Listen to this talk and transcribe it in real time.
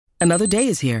Another day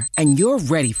is here, and you're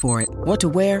ready for it. What to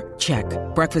wear? Check.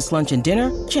 Breakfast, lunch, and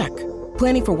dinner? Check.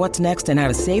 Planning for what's next and how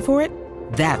to save for it?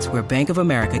 That's where Bank of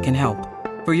America can help.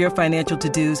 For your financial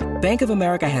to-dos, Bank of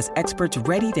America has experts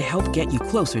ready to help get you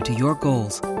closer to your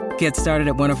goals. Get started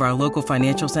at one of our local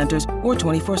financial centers or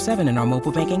 24/7 in our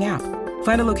mobile banking app.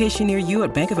 Find a location near you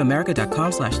at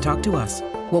bankofamerica.com/talktous.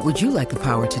 What would you like the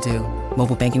power to do?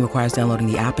 Mobile banking requires downloading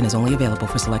the app and is only available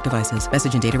for select devices.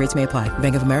 Message and data rates may apply.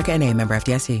 Bank of America N.A., member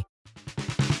FDIC.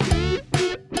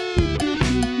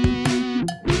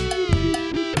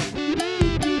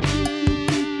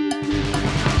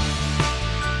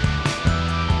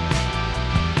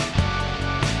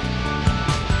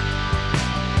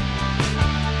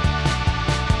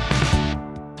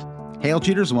 Hail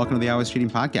cheaters, and welcome to the Always Cheating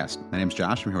Podcast. My name's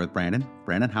Josh. I'm here with Brandon.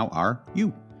 Brandon, how are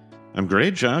you? I'm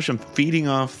great, Josh. I'm feeding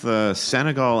off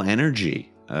Senegal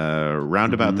energy.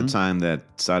 Round about the time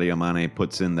that Sadio Mane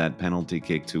puts in that penalty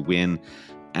kick to win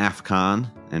AFCON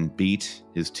and beat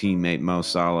his teammate Mo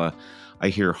Salah, I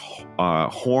hear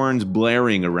horns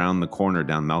blaring around the corner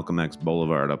down Malcolm X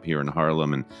Boulevard up here in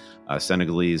Harlem, and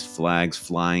Senegalese flags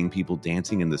flying, people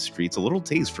dancing in the streets. A little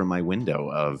taste from my window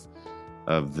of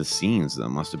the scenes that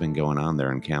must have been going on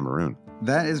there in Cameroon.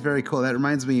 That is very cool. That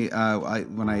reminds me, my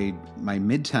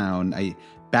Midtown,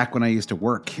 back when I used to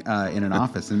work in an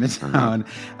office in Midtown,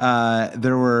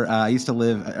 I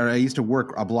used to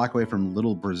work a block away from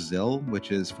Little Brazil,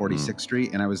 which is 46th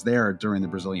Street, and I was there during the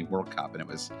Brazilian World Cup, and it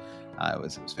was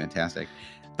fantastic.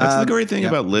 That's the great thing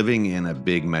about living in a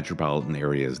big metropolitan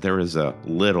area is there is a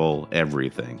little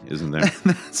everything, isn't there?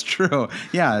 That's true.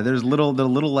 Yeah, there's the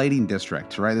little lighting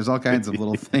district, right? There's all kinds of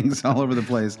little things all over the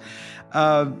place.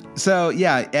 So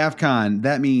yeah, AFCON,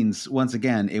 that means once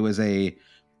again, it was a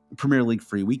Premier League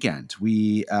free weekend.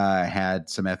 We had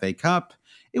some FA Cup.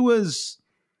 It was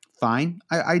fine.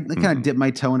 I kind of dipped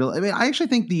my toe into it. I mean, I actually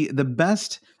think the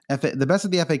best of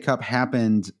the FA Cup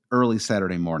happened early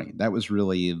Saturday morning. That was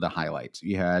really the highlight.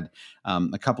 You had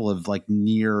a couple of like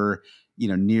near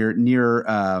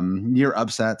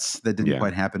upsets that didn't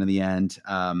quite happen in the end.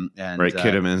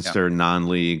 Kidderminster,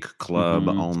 non-league club,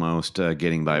 almost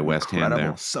getting by West Ham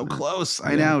there. So close.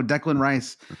 I know. Declan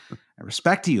Rice. I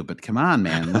respect you, but come on,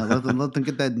 man. Let them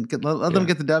get that. Let them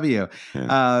get the W.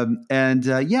 Yeah.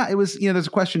 It was. There's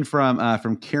a question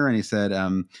from Kieran. He said,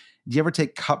 do you ever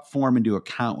take cup form into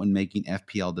account when making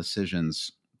FPL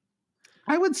decisions?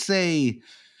 I would say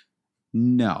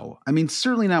no. I mean,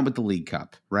 certainly not with the League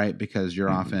Cup, right? Because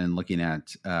you're often looking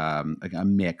at like a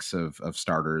mix of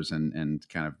starters and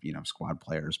kind of squad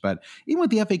players. But even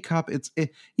with the FA Cup, it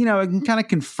can kind of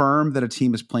confirm that a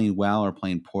team is playing well or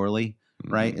playing poorly,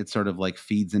 right? It sort of like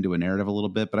feeds into a narrative a little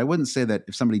bit. But I wouldn't say that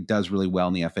if somebody does really well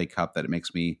in the FA Cup that it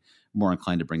makes me more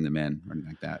inclined to bring them in or anything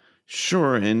like that.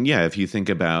 Sure. And yeah, if you think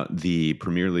about the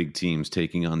Premier League teams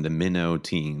taking on the minnow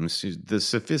teams, the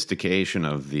sophistication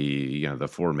of the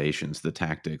formations, the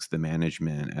tactics, the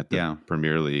management at the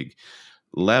Premier League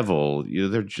level,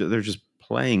 they're just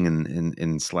playing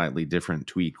in slightly different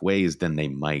tweaked ways than they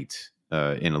might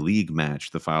in a league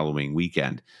match the following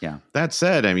weekend. Yeah. That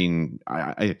said, I mean,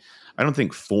 I don't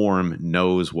think form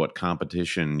knows what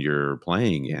competition you're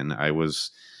playing in. I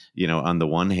was, on the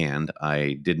one hand,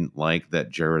 I didn't like that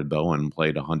Jared Bowen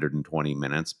played 120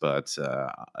 minutes, but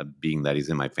being that he's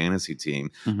in my fantasy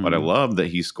team, but I love that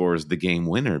he scores the game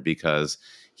winner because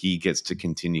he gets to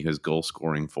continue his goal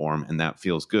scoring form, and that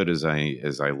feels good as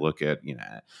I look at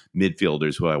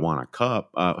midfielders who I want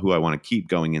to keep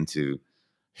going into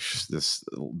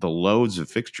the loads of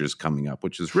fixtures coming up,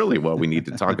 which is really what we need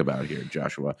to talk about here,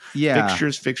 Joshua. Yeah,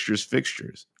 fixtures.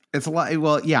 It's a lot.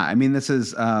 Well, yeah. I mean, this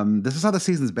is how the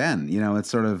season's been. It's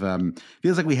sort of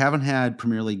feels like we haven't had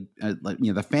Premier League.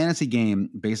 The fantasy game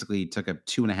basically took a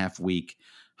 2.5 week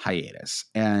hiatus,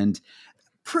 and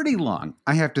pretty long,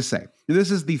 I have to say.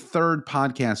 This is the third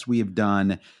podcast we have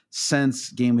done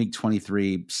since Game Week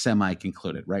 23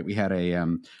 semi-concluded. Right, we had a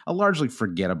largely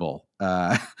forgettable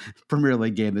Premier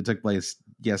League game that took place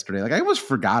yesterday. Like I almost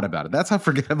forgot about it. That's how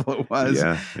forgettable it was.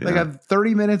 Like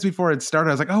 30 minutes before it started,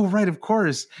 I was like, "Oh, right, of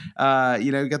course." We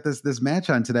got this match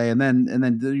on today, and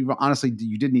then honestly,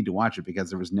 you did need to watch it because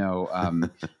there was no,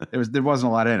 there wasn't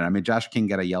a lot in it. I mean, Josh King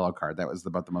got a yellow card. That was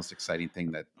about the most exciting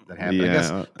thing that happened. Yeah. I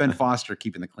guess Ben Foster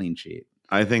keeping the clean sheet.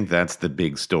 I think that's the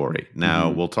big story. Now,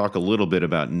 we'll talk a little bit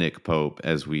about Nick Pope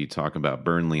as we talk about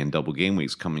Burnley and double game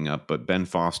weeks coming up, but Ben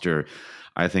Foster,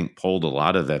 I think, pulled a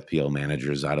lot of FPL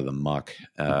managers out of the muck,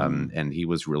 and he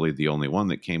was really the only one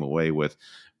that came away with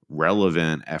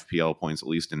relevant FPL points, at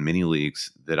least in mini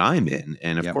leagues that I'm in.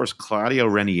 And, of course, Claudio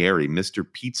Ranieri, Mr.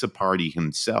 Pizza Party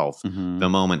himself, the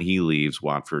moment he leaves,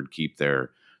 Watford keep their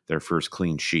first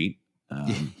clean sheet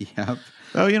Yep.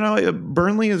 Oh,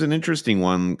 Burnley is an interesting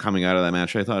one coming out of that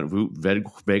match. I thought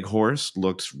Weghorst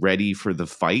looked ready for the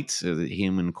fight.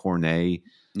 Him and Cornet,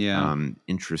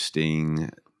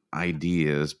 interesting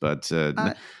ideas, but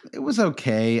it was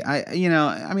okay.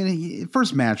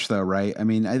 First match though, right? I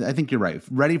mean, I think you're right.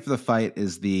 Ready for the fight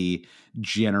is the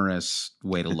generous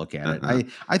way to look at it.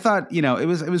 I thought, it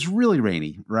was really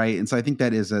rainy, right? And so I think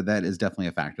that is definitely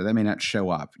a factor. That may not show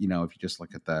up, if you just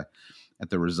look at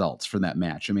the results from that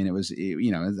match. I mean,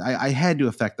 I had to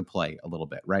affect the play a little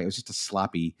bit, right? It was just a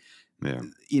sloppy,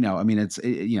 it's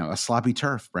a sloppy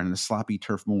turf, Brendan, a sloppy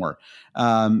turf more.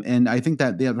 And I think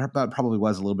that probably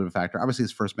was a little bit of a factor. Obviously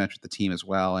his first match with the team as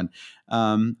well. And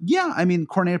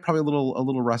Cornet probably a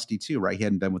little rusty too, right? He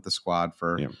hadn't been with the squad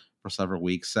for several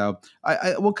weeks. So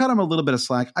I will cut him a little bit of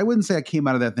slack. I wouldn't say I came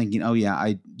out of that thinking, oh yeah,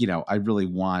 I really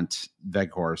want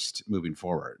Weghorst moving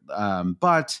forward.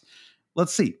 But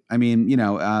let's see. I mean,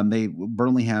 they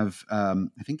Burnley have, I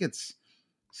think it's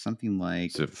something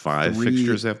like 5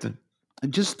 fixtures after.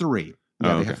 Just 3.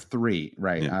 Yeah, okay. They have 3,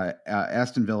 right? Yeah.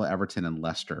 Aston Villa, Everton, and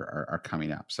Leicester are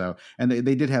coming up. So, and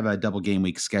they did have a double game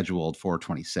week scheduled for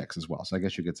 26 as well. So I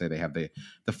guess you could say they have the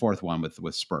 4th one with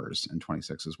Spurs in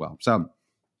 26 as well. So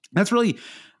that's really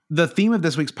the theme of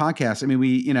this week's podcast. I mean,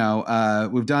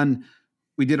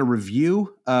 we did a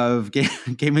review of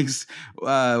game weeks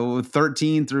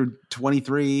 13 through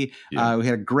 23. Yeah. We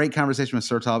had a great conversation with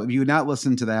Sertal. If you would not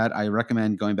listen to that, I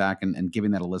recommend going back and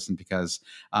giving that a listen, because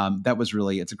that was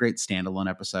it's a great standalone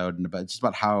episode, and it's just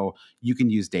about how you can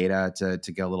use data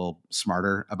to get a little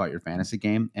smarter about your fantasy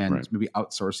game, and maybe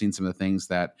outsourcing some of the things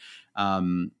that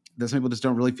some people just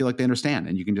don't really feel like they understand.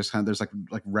 And you can just there's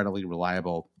like readily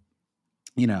reliable,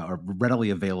 or readily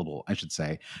available, I should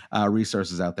say,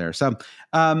 resources out there. So,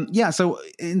 so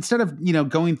instead of,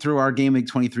 going through our game week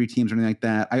 23 teams or anything like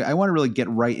that, I want to really get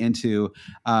right into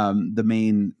the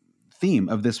main theme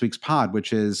of this week's pod,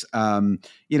 which is,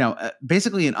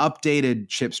 basically an updated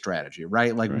chip strategy,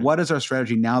 right? Like, what is our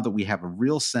strategy now that we have a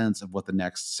real sense of what the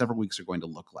next several weeks are going to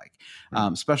look like,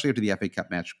 especially after the FA Cup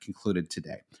match concluded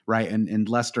today, right? And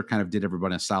Leicester kind of did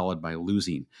everybody a solid by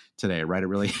losing today, right? It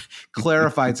really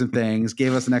clarified some things,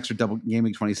 gave us an extra double game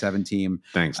week 27 team.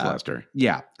 Thanks, Leicester.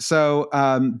 Yeah. So,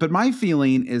 but my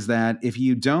feeling is that if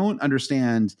you don't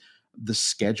understand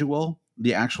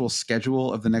the actual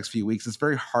schedule of the next few weeks, it's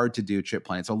very hard to do chip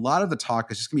playing. So a lot of the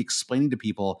talk is just going to be explaining to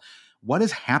people what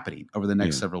is happening over the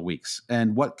next several weeks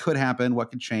and what could happen,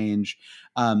 what could change.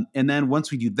 And then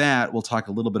once we do that, we'll talk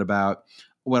a little bit about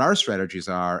what our strategies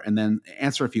are, and then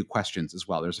answer a few questions as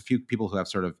well. There's a few people who have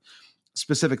sort of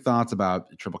specific thoughts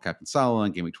about triple captain Salah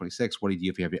and game week 26. What do you do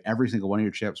if you have every single one of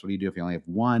your chips? What do you do if you only have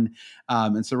one?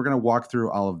 And so we're going to walk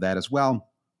through all of that as well.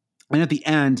 And at the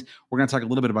end, we're going to talk a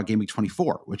little bit about game week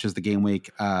 24, which is the game week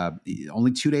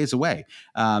only 2 days away.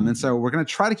 And so we're going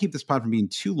to try to keep this pod from being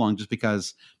too long, just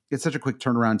because it's such a quick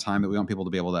turnaround time that we want people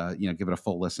to be able to, give it a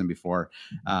full listen before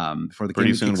the pretty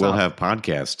game soon we'll have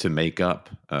podcasts to make up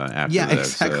after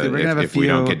this. Exactly. We're gonna have a few, if we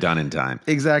don't get done in time.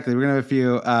 Exactly. We're gonna have a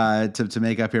few to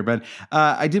make up here. But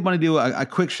I did want to do a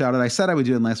quick shout out. I said I would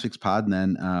do it in last week's pod, and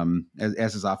then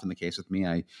as is often the case with me,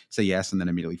 I say yes and then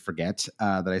immediately forget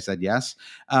that I said yes.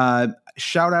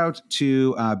 Shout out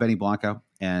to Benny Blanco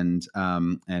and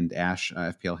Ash,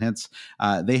 FPL Hints.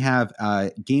 They have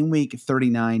game week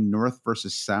 39 North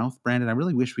versus South. Brandon, I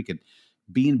really wish we could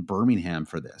be in Birmingham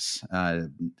for this. If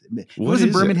it was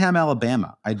in Birmingham,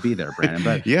 Alabama, I'd be there, Brandon.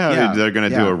 But they're going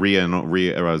to do a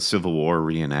Civil War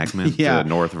reenactment,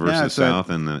 North versus South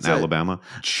in Alabama.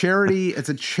 It's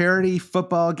a charity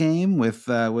football game with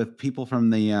people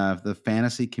from the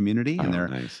fantasy community,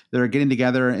 and they're getting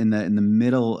together in the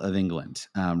middle of England,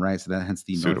 right? So that hence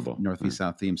the North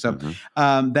South theme. So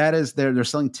that is they're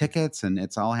selling tickets, and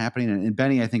it's all happening. And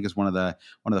Benny, I think, is one of the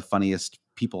funniest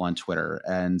people on Twitter,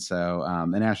 and so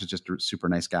and Ash is just a super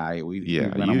nice guy. We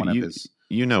went on one of his.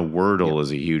 Wordle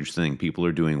is a huge thing. People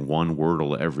are doing one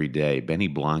Wordle every day. Benny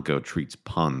Blanco treats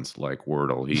puns like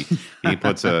Wordle. He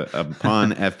puts a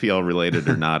pun, FPL related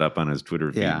or not, up on his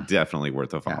Twitter feed. Yeah. Definitely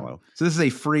worth a follow. So this is a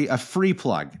free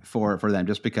plug for them,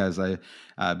 just because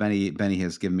Benny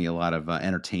has given me a lot of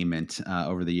entertainment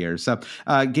over the years. So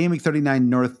game week 39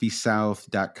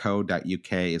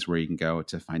 northvsouth.co.uk is where you can go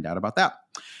to find out about that.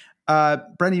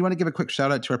 Brendan, you want to give a quick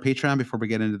shout out to our Patreon before we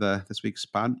get into this week's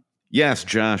pod? Yes,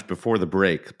 Josh, before the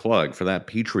break, plug for that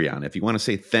Patreon. If you want to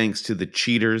say thanks to the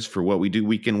cheaters for what we do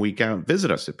week in, week out,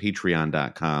 visit us at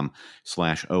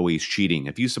patreon.com/alwayscheating.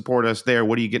 If you support us there,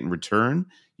 what do you get in return?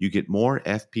 You get more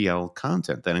FPL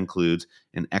content. That includes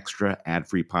an extra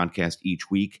ad-free podcast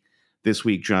each week, This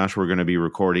week, Josh, we're going to be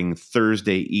recording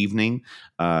Thursday evening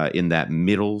in that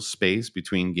middle space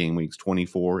between game weeks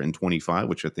 24 and 25,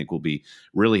 which I think will be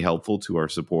really helpful to our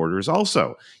supporters.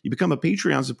 Also, you become a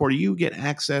Patreon supporter, you get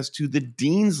access to the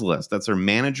Dean's List. That's our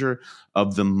Manager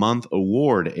of the Month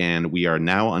award, and we are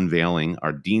now unveiling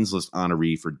our Dean's List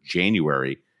honoree for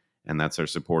January, and that's our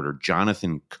supporter,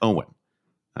 Jonathan Cohen.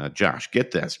 Josh,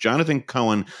 get this. Jonathan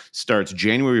Cohen starts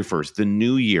January 1st. The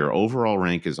new year overall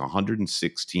rank is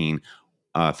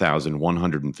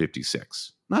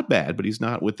 116,156. Not bad, but he's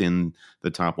not within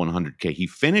the top 100K. He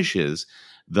finishes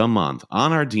the month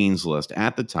on our Dean's List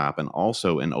at the top and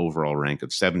also an overall rank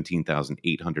of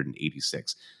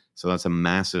 17,886. So that's a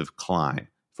massive climb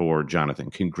for Jonathan.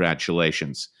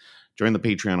 Congratulations. Join the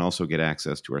Patreon, also get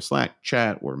access to our Slack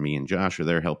chat where me and Josh are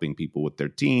there helping people with their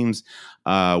teams.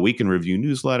 Week in Review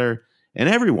newsletter. And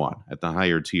everyone at the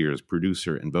higher tiers,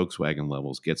 producer and Volkswagen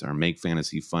levels, gets our Make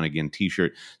Fantasy Fun Again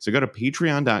t-shirt. So go to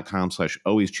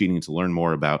patreon.com/alwayscheating to learn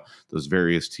more about those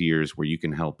various tiers where you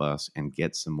can help us and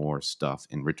get some more stuff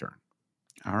in return.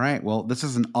 All right. Well, this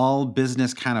is an all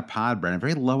business kind of pod, Brennan.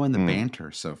 Very low in the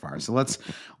banter so far. So let's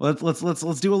do a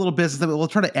little business. We'll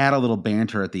try to add a little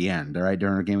banter at the end. All right,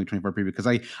 during our Game Week 24 preview, because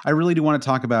I really do want to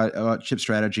talk about chip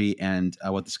strategy and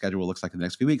what the schedule looks like in the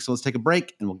next few weeks. So let's take a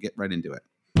break and we'll get right into it.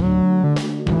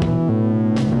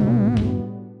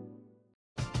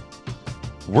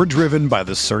 We're driven by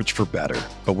the search for better,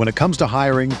 but when it comes to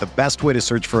hiring, the best way to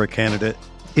search for a candidate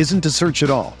isn't to search at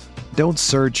all. Don't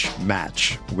search,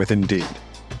 match with Indeed.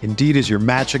 Indeed is your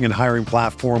matching and hiring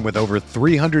platform with over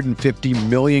 350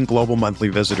 million global monthly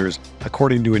visitors,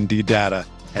 according to Indeed data,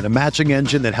 and a matching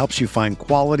engine that helps you find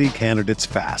quality candidates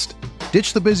fast.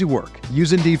 Ditch the busy work.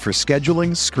 Use Indeed for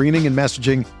scheduling, screening, and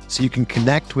messaging so you can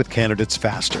connect with candidates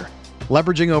faster.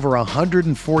 Leveraging over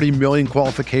 140 million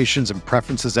qualifications and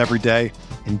preferences every day,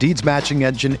 Indeed's matching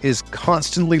engine is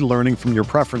constantly learning from your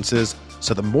preferences,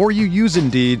 so the more you use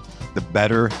Indeed, the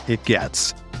better it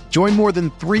gets. Join more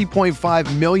than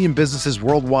 3.5 million businesses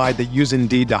worldwide that use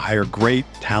Indeed to hire great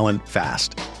talent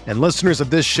fast. And listeners of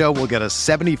this show will get a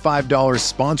 $75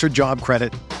 sponsored job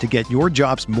credit to get your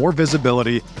jobs more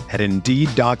visibility at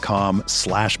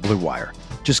Indeed.com/Blue Wire.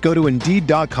 Just go to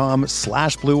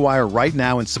Indeed.com/Blue Wire right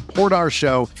now and support our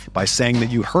show by saying that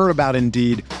you heard about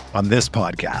Indeed on this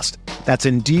podcast. That's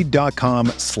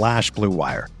Indeed.com/Blue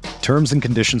Wire. Terms and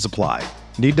conditions apply.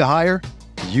 Need to hire?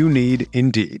 You need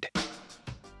Indeed.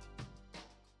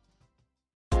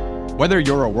 Whether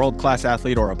you're a world-class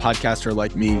athlete or a podcaster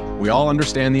like me, we all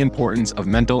understand the importance of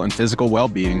mental and physical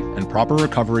well-being and proper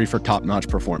recovery for top-notch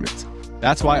performance.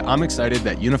 That's why I'm excited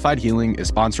that Unified Healing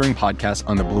is sponsoring podcasts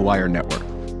on the Blue Wire Network.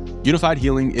 Unified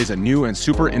Healing is a new and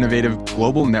super innovative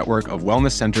global network of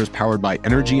wellness centers powered by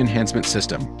Energy Enhancement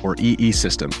System, or EE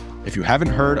System. If you haven't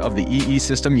heard of the EE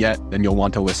System yet, then you'll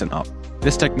want to listen up.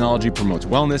 This technology promotes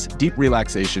wellness, deep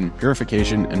relaxation,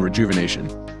 purification, and rejuvenation.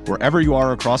 Wherever you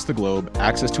are across the globe,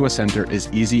 access to a center is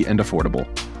easy and affordable.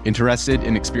 Interested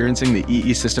in experiencing the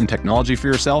EE System technology for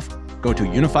yourself? Go to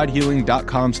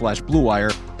unifiedhealing.com/Blue Wire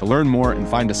to learn more and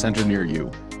find a center near you.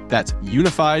 That's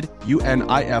unified,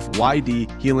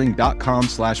 UNIFYD,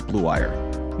 healing.com/Blue Wire.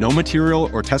 No material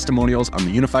or testimonials on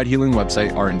the Unified Healing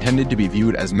website are intended to be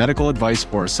viewed as medical advice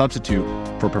or a substitute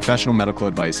for professional medical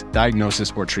advice,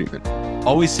 diagnosis, or treatment.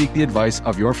 Always seek the advice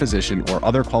of your physician or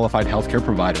other qualified healthcare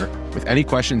provider with any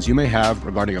questions you may have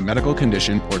regarding a medical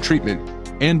condition or treatment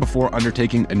and before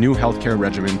undertaking a new healthcare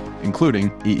regimen,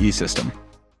 including EE System.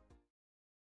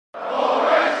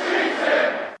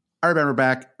 All right, we're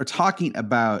back. We're talking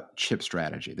about chip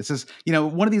strategy. This is,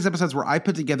 one of these episodes where I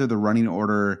put together the running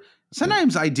order.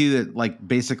 Sometimes I do it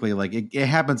basically it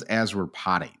happens as we're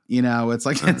potting. It's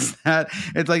like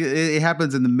it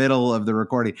happens in the middle of the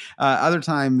recording. Other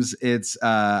times it's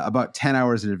about 10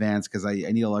 hours in advance because I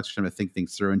need a little extra time to think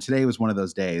things through. And today was one of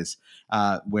those days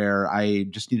where I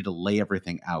just needed to lay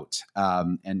everything out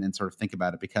and sort of think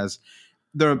about it, because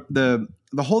the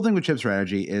whole thing with chip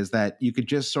strategy is that you could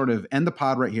just sort of end the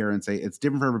pod right here and say it's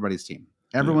different for everybody's team.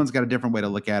 Everyone's got a different way to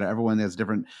look at it. Everyone has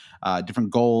different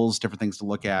goals, different things to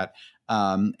look at,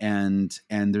 and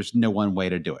there's no one way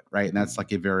to do it, right? And that's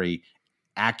like a very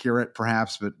accurate,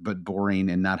 perhaps, but boring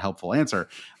and not helpful answer.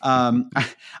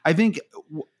 I think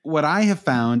what I have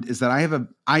found is that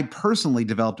I personally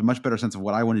developed a much better sense of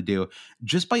what I want to do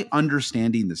just by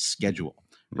understanding the schedule.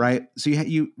 Right. So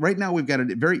you right now we've got a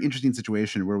very interesting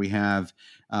situation where we have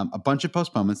a bunch of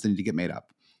postponements that need to get made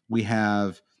up. We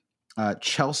have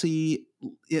Chelsea,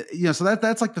 so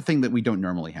that's like the thing that we don't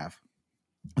normally have.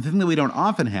 The thing that we don't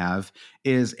often have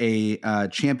is a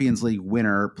Champions League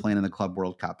winner playing in the Club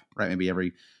World Cup, right? Maybe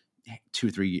every 2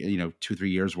 or 3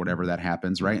 years, whatever that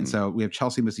happens, right? And so we have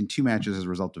Chelsea missing 2 matches as a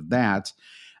result of that.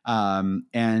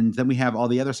 And then we have all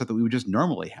the other stuff that we would just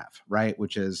normally have, right?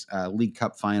 Which is League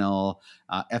Cup final,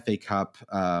 FA Cup,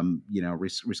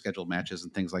 rescheduled matches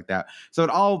and things like that. So it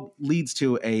all leads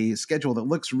to a schedule that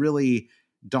looks really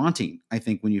daunting, I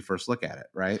think, when you first look at it,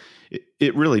 right?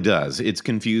 It really does. It's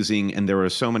confusing, and there are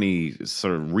so many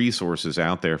sort of resources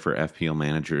out there for FPL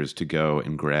managers to go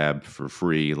and grab for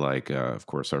free, like, of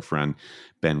course, our friend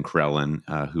Ben Krellen,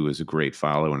 who is a great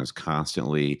follow and is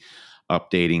constantly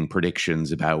updating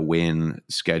predictions about when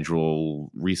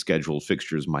rescheduled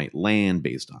fixtures might land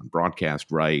based on broadcast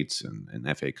rights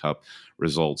and FA Cup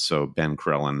results. So Ben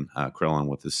Krellen, Krellen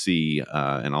with a C,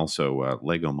 and also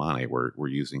Lego Mane, we're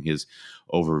using his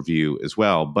overview as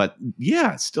well. But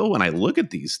yeah, still, when I look at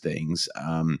these things,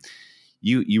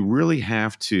 you really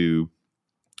have to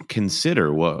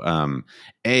consider what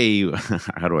A,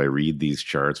 how do I read these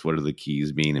charts? What do the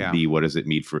keys mean? And B, what does it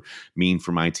mean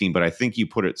for my team? But I think you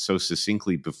put it so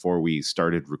succinctly before we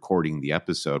started recording the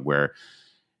episode, where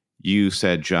you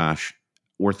said, Josh,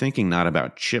 we're thinking not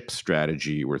about chip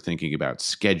strategy, we're thinking about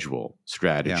schedule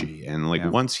strategy. And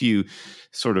once you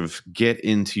sort of get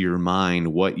into your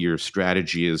mind what your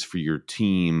strategy is for your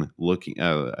team looking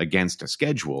against a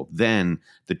schedule, then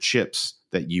the chips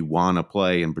that you want to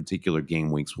play in particular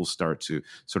game weeks will start to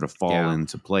sort of fall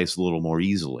into place a little more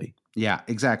easily. Yeah,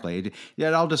 exactly.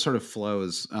 It all just sort of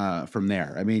flows from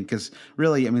there. I mean, because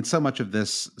really, so much of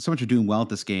doing well at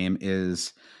this game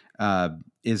is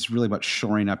really about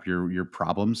shoring up your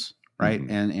problems, right?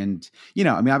 And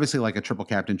obviously, like a triple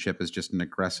captainship is just an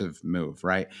aggressive move,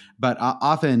 right? But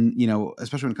often,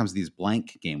 especially when it comes to these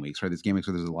blank game weeks, right? These game weeks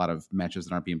where there's a lot of matches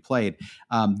that aren't being played,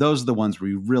 those are the ones where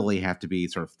you really have to be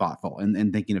sort of thoughtful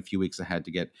and thinking a few weeks ahead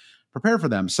to get prepared for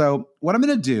them. So what I'm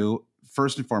going to do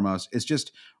first and foremost is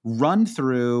just run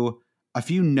through a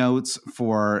few notes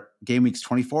for game weeks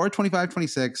 24, 25,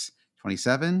 26,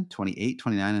 27, 28,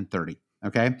 29, and 30.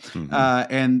 Okay.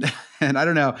 And I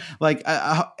don't know,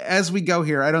 as we go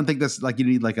here, I don't think this, you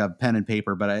need like a pen and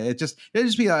paper, but it'll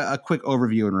just be a quick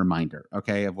overview and reminder,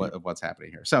 okay, of what's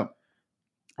happening here. So,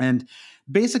 and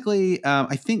basically,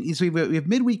 I think so we have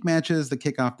midweek matches that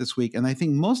kick off this week, and I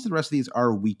think most of the rest of these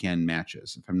are weekend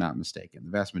matches, if I'm not mistaken,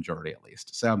 the vast majority at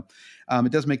least. So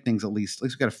it does make things at least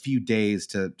we've got a few days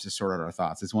to sort out our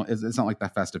thoughts. It's not like the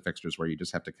festive fixtures where you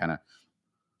just have to kind of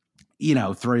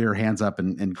throw your hands up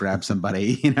and grab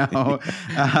somebody,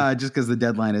 just because the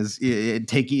deadline is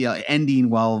ending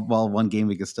while one game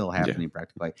week is still happening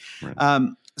practically. Right.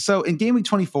 So in game week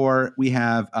 24, we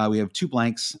have 2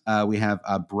 blanks. We have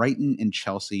Brighton and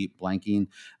Chelsea blanking.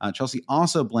 Chelsea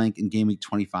also blank in game week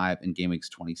 25 and game weeks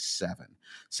 27.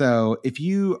 So if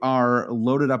you are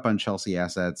loaded up on Chelsea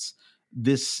assets,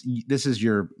 this is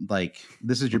your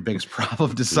biggest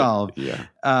problem to solve. Yeah.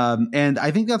 And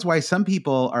I think that's why some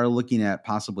people are looking at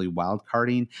possibly wild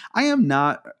carding. I am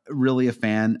not really a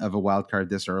fan of a wild card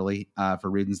this early for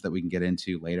reasons that we can get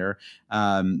into later.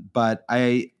 But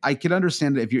I could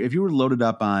understand it if you were loaded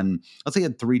up on, let's say you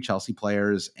had 3 Chelsea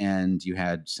players and you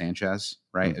had Sanchez,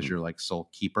 right, as your sole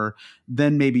keeper,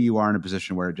 then maybe you are in a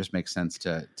position where it just makes sense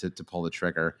to pull the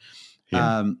trigger.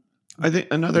 Yeah. I think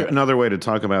another way to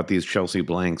talk about these Chelsea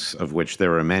blanks, of which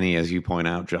there are many, as you point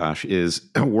out, Josh, is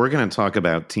we're going to talk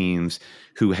about teams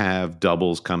who have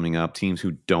doubles coming up, teams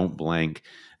who don't blank,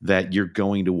 that you're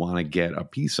going to want to get a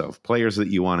piece of, players that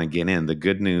you want to get in. The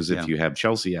good news, if you have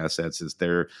Chelsea assets, is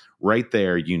they're right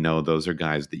there. Those are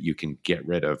guys that you can get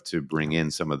rid of to bring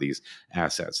in some of these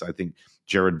assets. I think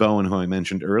Jared Bowen, who I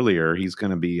mentioned earlier, he's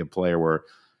going to be a player where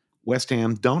West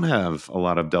Ham don't have a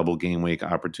lot of double game week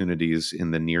opportunities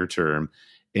in the near term,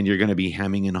 and you're going to be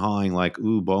hemming and hawing like,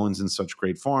 ooh, Bowen's in such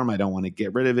great form. I don't want to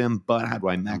get rid of him, but how do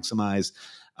I maximize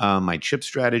my chip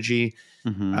strategy?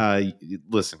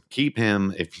 Listen, keep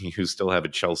him if you still have a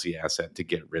Chelsea asset to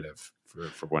get rid of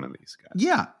for one of these guys.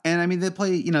 Yeah, and they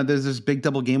play, there's this big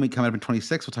double game week coming up in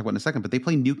 26, we'll talk about in a second, but they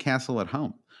play Newcastle at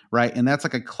home, right? And that's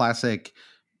like a classic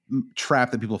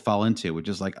trap that people fall into, which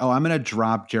is like, oh, I'm going to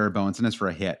drop Jared Bowen for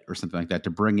a hit or something like that to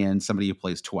bring in somebody who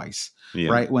plays twice,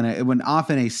 right? When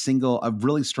often a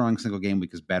really strong single game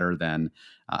week is better than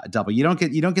a double. You don't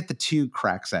get the 2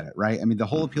 cracks at it, right? I mean, the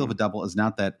whole appeal of a double is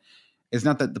not that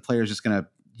the player is just going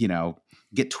to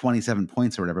get 27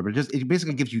 points or whatever, but it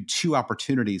basically gives you 2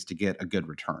 opportunities to get a good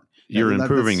return. You're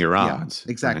improving your odds.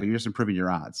 Yeah, exactly. Right? You're just improving your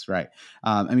odds, right?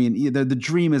 The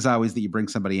dream is always that you bring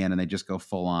somebody in and they just go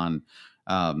full on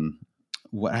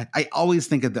what I always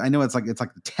think of. I know it's like the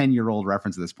 10-year-old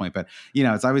reference at this point, but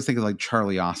it's I always think of like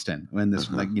Charlie Austin when this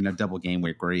double game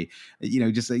week where he,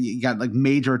 just you got like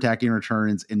major attacking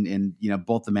returns in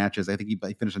both the matches. I think he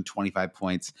finished on 25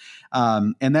 points,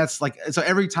 and that's like so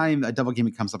every time a double game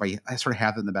week comes up, I sort of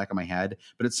have it in the back of my head,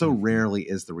 but it so rarely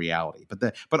is the reality.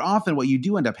 But often what you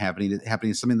do end up happening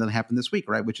is something that happened this week,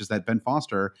 right? Which is that Ben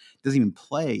Foster doesn't even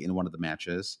play in one of the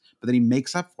matches, but then he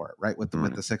makes up for it, right, with the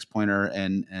 6-pointer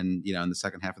and in the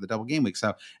second half of the double game week.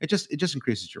 So it just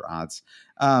increases your odds.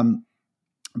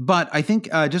 But I think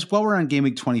just while we're on game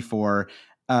week 24,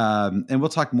 and we'll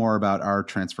talk more about our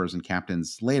transfers and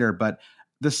captains later, but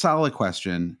the Salah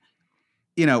question,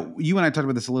 you and I talked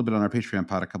about this a little bit on our Patreon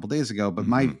pod a couple days ago, but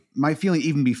my feeling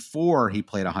even before he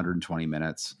played 120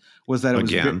 minutes was that it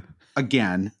was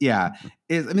again. Yeah.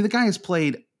 The guy has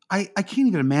played, I can't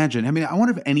even imagine. I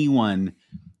wonder if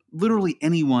literally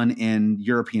anyone in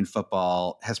European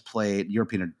football has played,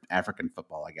 European and African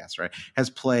football, I guess, right, has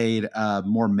played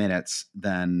more minutes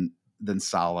than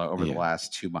Salah over the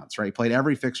last 2 months, right? He played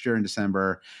every fixture in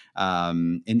December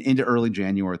and into early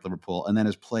January with Liverpool, and then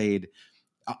has played,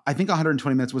 I think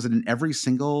 120 minutes. Was it in every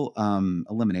single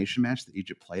elimination match that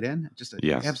Egypt played in? Just an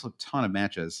absolute ton of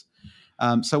matches.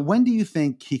 So when do you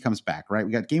think he comes back, right?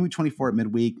 We got game week 24 at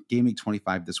midweek, game week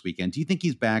 25 this weekend. Do you think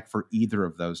he's back for either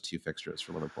of those two fixtures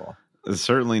for Liverpool?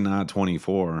 Certainly not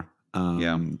 24.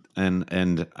 And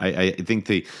I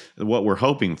think what we're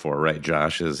hoping for, right,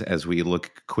 Josh, is as we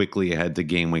look quickly ahead to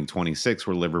game week 26,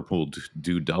 where Liverpool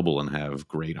do double and have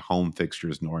great home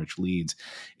fixtures, Norwich, Leeds,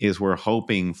 is we're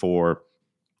hoping for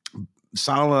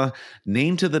Salah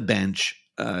named to the bench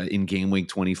in game week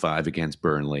 25 against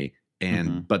Burnley,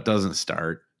 but doesn't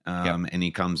start. And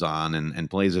he comes on and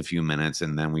plays a few minutes,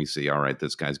 and then we see, all right,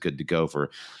 this guy's good to go for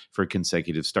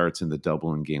consecutive starts in the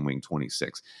double in game week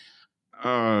 26.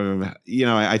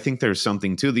 I think there's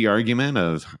something to the argument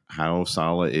of how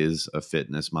Salah is a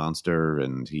fitness monster,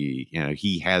 and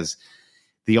he has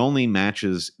the only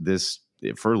matches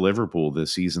for Liverpool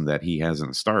this season that he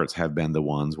hasn't starts have been the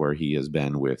ones where he has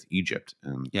been with Egypt,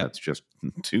 and that's just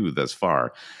 2 thus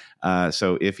far.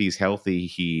 So if he's healthy,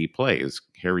 he plays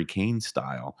Harry Kane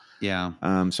style. Yeah.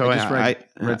 So I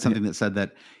read something that said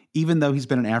that even though he's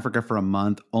been in Africa for a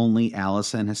month, only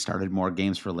Alisson has started more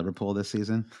games for Liverpool this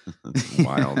season. That's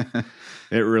wild.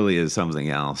 It really is something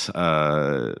else,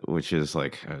 which is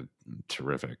like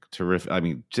terrific. I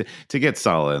mean, to get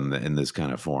Salah in this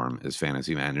kind of form as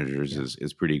fantasy managers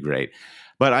is pretty great.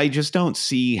 But I just don't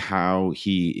see how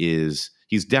he's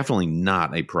definitely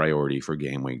not a priority for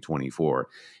game week 24.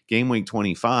 Game week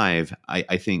 25,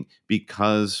 I think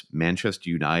because Manchester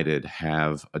United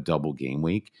have a double game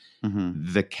week,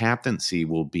 the captaincy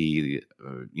will be,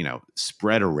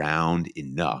 spread around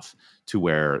enough to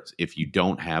where if you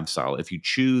don't have Salah, if you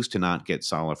choose to not get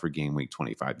Salah for game week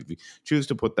 25, if you choose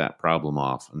to put that problem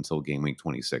off until game week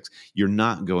 26, you're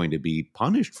not going to be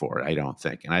punished for it, I don't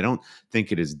think. And I don't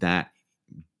think it is that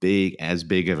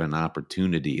big of an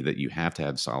opportunity that you have to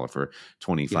have Salah for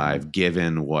 25,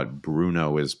 given what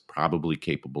Bruno is probably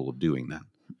capable of doing then.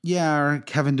 Yeah, or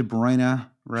Kevin De Bruyne,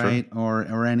 right? Sure.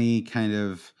 Or any kind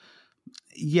of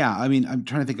I'm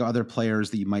trying to think of other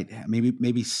players that you might have.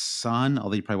 Maybe Son,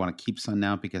 although you probably want to keep Son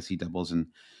now because he doubles in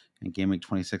game week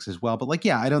 26 as well. But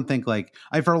I don't think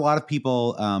for a lot of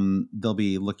people, they'll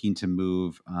be looking to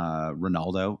move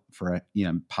Ronaldo for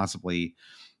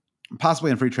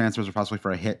possibly in free transfers or possibly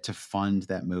for a hit to fund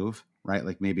that move, right?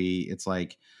 Like maybe it's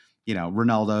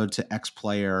Ronaldo to X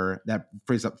player that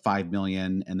frees up $5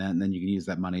 million, and then you can use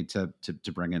that money to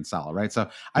bring in Salah, right? So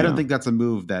I don't think that's a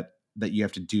move that you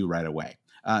have to do right away,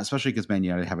 especially because Man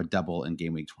United have a double in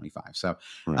game week 25. So,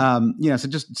 so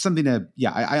just something to,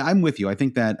 I'm with you. I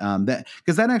think that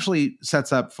because that actually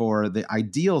sets up for the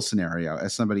ideal scenario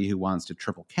as somebody who wants to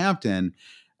triple captain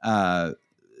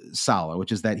Salah,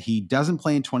 which is that he doesn't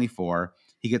play in 24.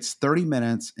 He gets 30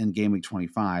 minutes in game week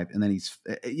 25, and then he's.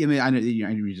 I know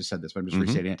you just said this, but I'm just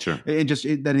restating it. Sure.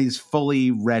 Then he's fully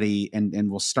ready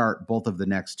and will start both of the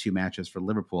next 2 matches for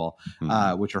Liverpool,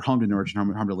 which are home to Norwich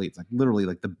and home to Leeds. Literally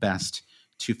the best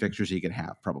 2 fixtures he could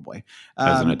have, probably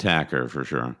as an attacker for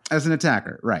sure. As an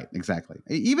attacker, right? Exactly.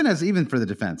 Even for the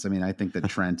defense. I mean, I think that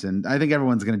Trent and I think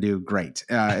everyone's going to do great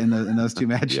in those 2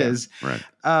 matches. Right.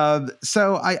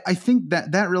 So I think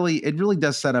that really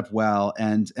does set up well,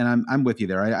 and I'm with you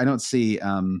there. I don't see.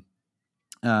 Game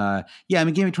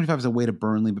week 25 is a way to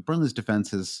Burnley, but Burnley's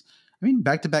defense is,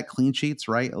 back-to-back clean sheets,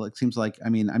 right? It seems like,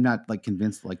 I'm not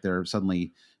convinced they're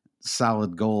suddenly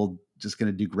solid gold just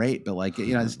going to do great. But like,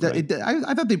 you know, Right.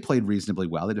 I thought they played reasonably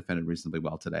well. They defended reasonably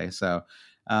well today. So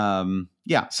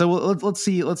yeah, so let's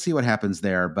see what happens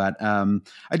there. But I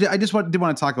just did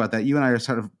want to talk about that. You and I are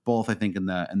sort of both, I think, in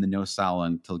the no Salah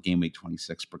until game week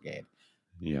 26 brigade.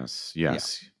 Yes.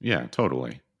 Yeah,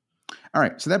 totally. All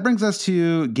right, so that brings us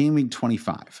to game week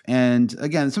 25. And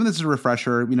again, some of this is a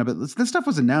refresher, you know, but this stuff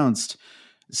was announced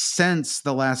since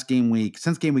the last game week,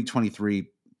 since game week 23,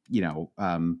 you know,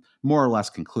 more or less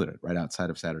concluded right outside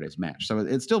of Saturday's match. So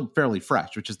it's still fairly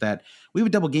fresh, which is that we have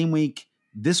a double game week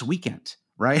this weekend,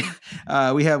 right?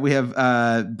 We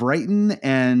have Brighton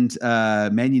and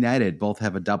Man United both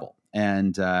have a double.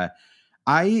 And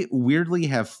I weirdly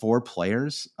have 4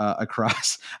 players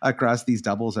across these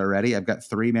doubles already. I've got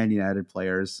 3 Man United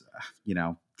players, you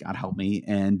know, God help me,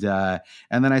 and then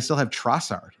I still have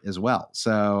Trossard as well.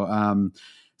 So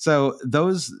so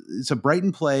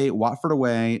Brighton play Watford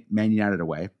away, Man United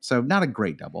away. So not a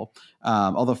great double,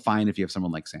 although fine if you have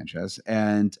someone like Sanchez.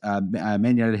 And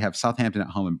Man United have Southampton at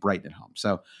home and Brighton at home.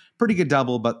 So pretty good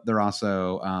double, but they're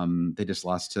also they just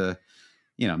lost to,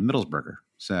 you know, Middlesbrough.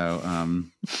 So,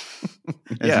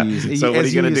 yeah. So what are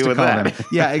you going to do with that?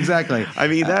 Yeah, exactly. I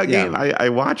mean, that game, yeah. I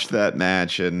watched that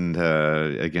match and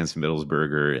against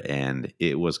Middlesbrough, and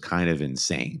it was kind of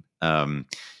insane.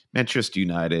 Manchester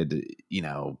United, you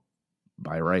know,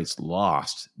 by rights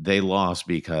lost. They lost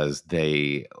because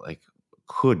they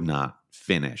could not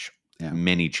finish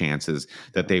many chances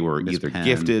that they were either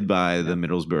gifted by the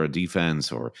Middlesbrough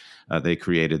defense or they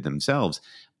created themselves.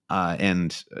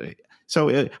 So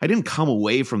I didn't come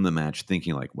away from the match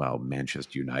thinking like, well,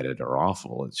 Manchester United are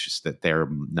awful. It's just that they're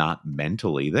not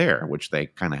mentally there, which they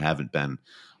kind of haven't been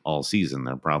all season.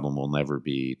 Their problem will never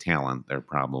be talent. Their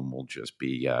problem will just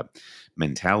be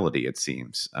mentality, it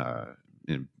seems.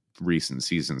 In recent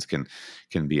seasons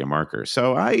can be a marker.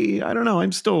 So I don't know.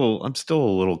 I'm still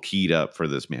a little keyed up for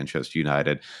this Manchester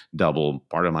United double.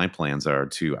 Part of my plans are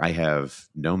I have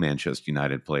no Manchester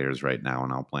United players right now,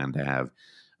 and I'll plan to have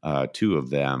 2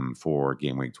 of them for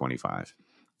game week 25.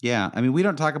 Yeah, I mean, we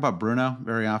don't talk about Bruno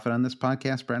very often on this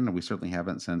podcast, Brandon. We certainly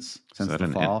haven't since the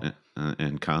fall. An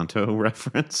Encanto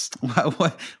reference?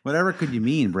 Whatever could you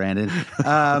mean, Brandon?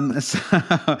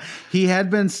 So he'd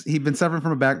been suffering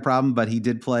from a back problem, but he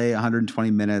did play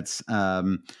 120 minutes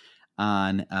on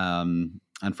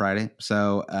Friday.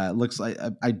 So looks like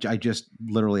I just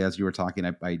literally, as you were talking,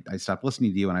 I stopped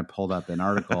listening to you and I pulled up an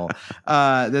article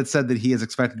that said that he is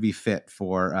expected to be fit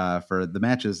for the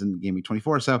matches in game week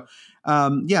 24. So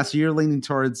so you're leaning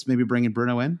towards maybe bringing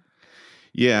Bruno in.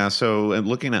 Yeah, so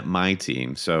looking at my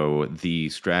team, so the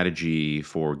strategy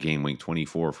for game week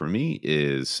 24 for me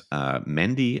is Edward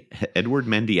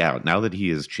Mendy out. Now that he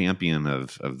is champion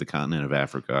of the continent of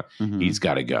Africa, he's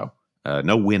got to go.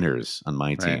 No winners on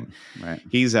my team. Right.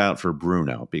 He's out for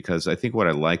Bruno because I think what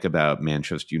I like about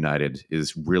Manchester United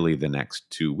is really the next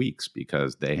 2 weeks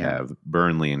because they have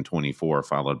Burnley in 24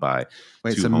 followed by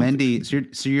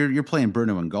Mendy. So you're playing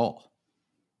Bruno in goal.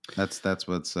 That's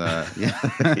what's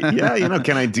yeah. You know,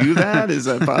 can I do that? Is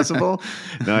that possible?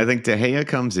 No, I think De Gea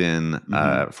comes in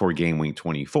for game week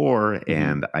 24,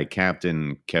 and I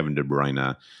captain Kevin De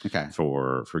Bruyne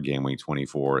for game week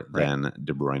 24. Right. Then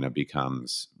De Bruyne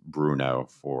becomes Bruno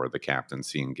for the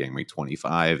captaincy in game week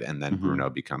 25, and then Bruno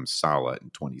becomes Salah in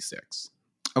 26.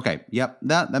 Okay, yep,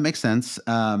 that makes sense.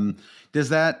 Does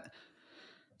that?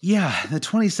 Yeah, the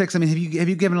 26. I mean, have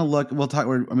you given a look? We'll talk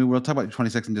about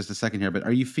 26 in just a second here. But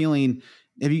are you feeling?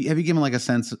 Have you given like a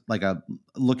sense, like a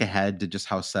look ahead to just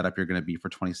how set up you're going to be for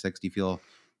 26? Do you feel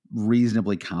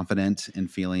reasonably confident in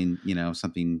feeling, you know,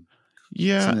 something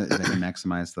that can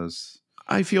maximize those?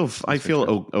 I feel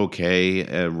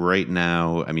okay right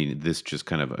now. I mean, this just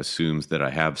kind of assumes that I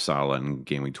have Salah in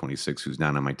game week 26, who's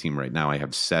not on my team right now. I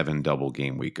have 7 double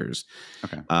game weekers.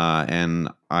 Okay, and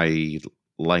I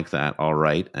like that. All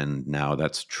right. And now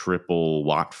that's triple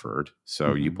Watford.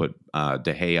 So you put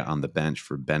De Gea on the bench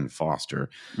for Ben Foster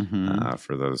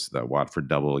for that Watford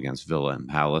double against Villa and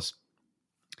Palace.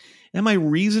 Am I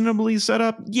reasonably set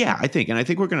up? Yeah, I think. And I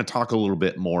think we're going to talk a little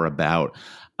bit more about,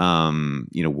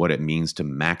 what it means to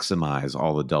maximize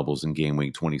all the doubles in game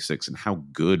week 26 and how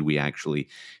good we actually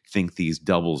think these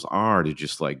doubles are to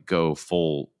just like go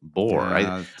full bore.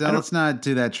 Let's not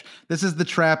do that. This is the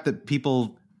trap that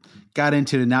people got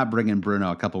into to not bring in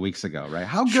Bruno a couple weeks ago, right?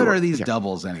 How good are these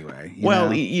doubles anyway?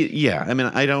 Yeah. I mean,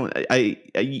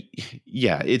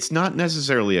 it's not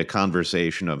necessarily a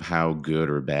conversation of how good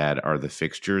or bad are the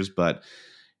fixtures, but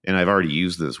and I've already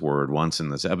used this word once in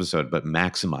this episode, but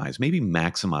maximize. Maybe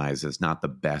maximize is not the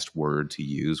best word to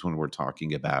use when we're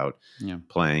talking about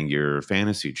playing your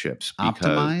fantasy chips.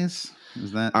 Optimize?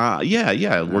 Is that?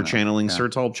 Yeah. We're channeling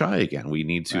Sertal Chai again. We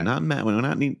need to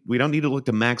we don't need to look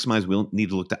to maximize. We'll need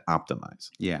to look to optimize.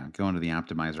 Yeah, go into the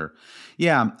optimizer.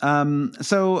 Yeah.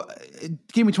 So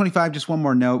Game Week 25, just one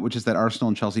more note, which is that Arsenal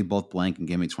and Chelsea both blank in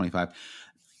Game Week 25.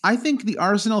 I think the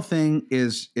Arsenal thing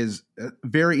is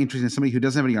very interesting as somebody who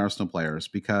doesn't have any Arsenal players,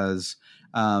 because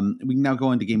we can now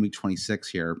go into Game Week 26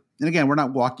 here. And again, we're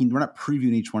not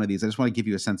previewing each one of these. I just want to give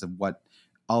you a sense of what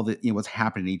all the what's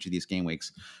happening in each of these game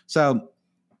weeks. So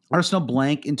Arsenal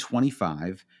blank in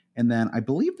 25, and then I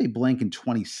believe they blank in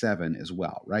 27 as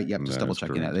well, right? Yep, just double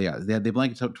checking that. Yeah, they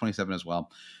blank in 27 as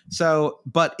well. So,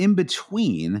 but in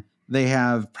between, they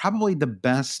have probably the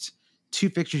best two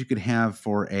fixtures you could have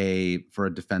for a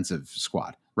defensive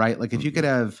squad, right? Like if you could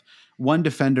have one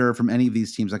defender from any of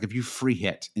these teams, like if you free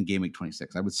hit in Game Week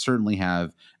 26, I would certainly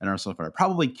have an Arsenal player,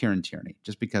 probably Kieran Tierney,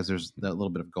 just because there's a little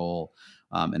bit of goal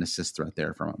and assist threat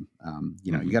there from him.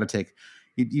 You got to take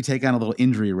you take on a little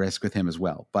injury risk with him as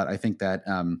well. But I think that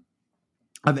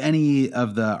of any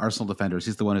of the Arsenal defenders,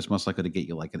 he's the one who's most likely to get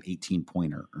you like an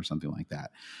 18-pointer or something like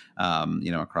that,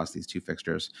 across these two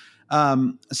fixtures.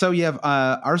 So you have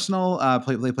Arsenal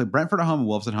they play Brentford at home and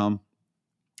Wolves at home.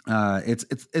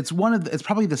 It's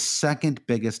probably the second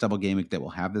biggest double game week that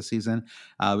we'll have this season.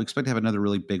 We expect to have another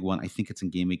really big one. I think it's in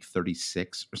game week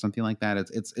 36 or something like that.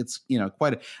 It's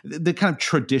quite the kind of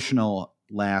traditional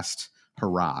last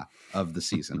hurrah of the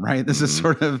season, right? This is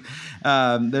sort of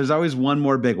there's always one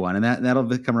more big one, and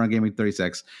that'll come around game week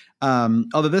 36.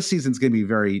 Although this season's going to be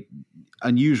very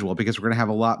unusual because we're going to have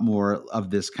a lot more of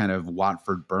this kind of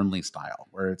Watford Burnley style,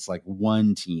 where it's like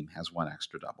one team has one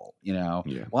extra double. A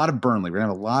lot of Burnley. We're going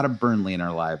to have a lot of Burnley in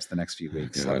our lives the next few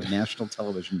weeks. Like national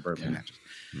television Burnley matches.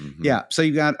 Mm-hmm. Yeah. So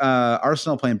you got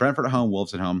Arsenal playing Brentford at home,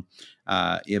 Wolves at home.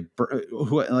 I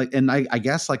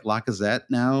guess like Lacazette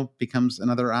now becomes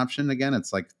another option again.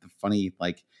 It's like the funny,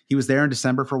 like he was there in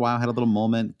December for a while, had a little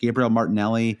moment. Gabriel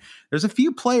Martinelli. There's a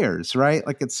few players, right?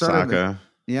 Like it's sort of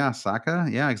Saka.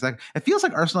 Yeah, exactly. It feels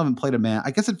like Arsenal haven't played a match.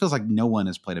 I guess it feels like no one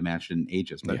has played a match in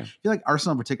ages, but I feel like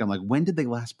Arsenal in particular, I'm like, when did they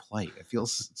last play? It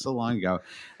feels so long ago.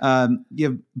 You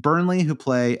have Burnley who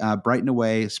play Brighton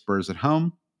away, Spurs at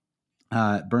home.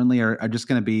 Burnley are just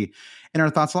going to be in our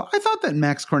thoughts. I thought that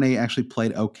Max Cornet actually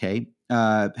played okay.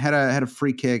 Had a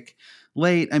free kick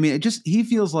late. I mean, he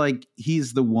feels like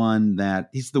he's the one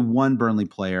Burnley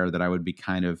player that I would be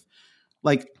kind of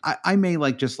like. I may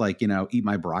eat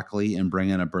my broccoli and bring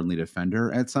in a Burnley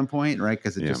defender at some point, right?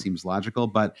 Because it just seems logical.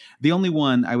 But the only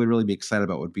one I would really be excited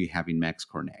about would be having Max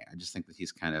Cornet. I just think that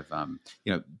he's kind of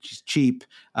just cheap.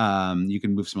 You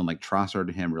can move someone like Trossard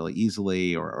to him really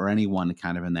easily, or anyone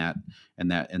kind of in that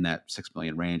 6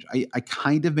 million range. I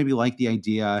kind of maybe like the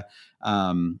idea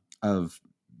of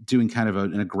doing kind of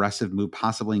an aggressive move,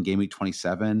 possibly in game week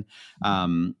 27,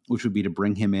 which would be to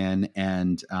bring him in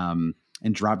and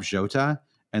drop Jota,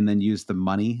 and then use the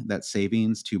money, that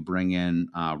savings, to bring in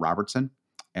Robertson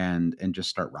and just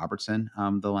start Robertson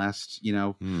the last,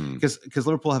 because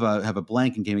Liverpool have a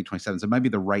blank in game week 27, so it might be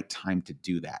the right time to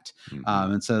do that.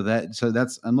 And so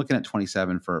that's I'm looking at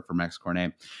 27 for Max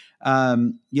Cornet.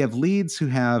 You have Leeds who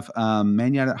have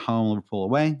Man United at home, Liverpool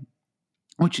away.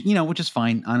 Which is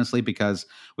fine, honestly, because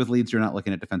with Leeds, you're not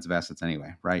looking at defensive assets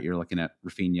anyway, right? You're looking at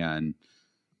Rafinha, and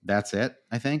that's it,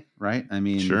 I think, right? I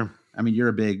mean, sure. I mean, you're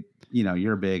a big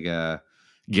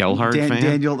Gelhardt fan.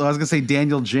 Daniel, I was gonna say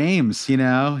Daniel James. He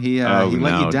let you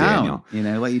down. Daniel.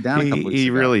 Let you down a couple weeks ago. He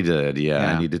really did.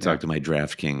 Yeah, I need to talk to my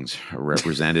DraftKings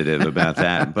representative about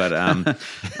that. But I'm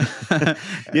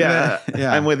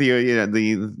with you.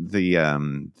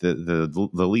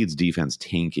 The Leeds defense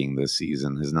tanking this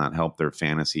season has not helped their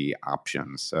fantasy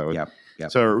options. So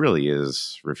so it really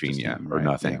is Rafinha or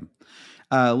nothing.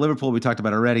 Yeah. Liverpool, we talked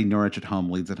about already. Norwich at home,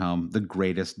 Leeds at home. The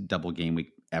greatest double game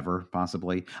week ever,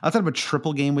 possibly. Outside of a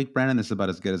triple game week, Brandon, this is about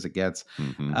as good as it gets.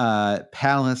 Mm-hmm.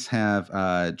 Palace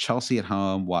have Chelsea at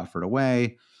home, Watford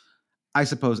away. I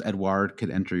suppose Edouard could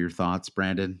enter your thoughts,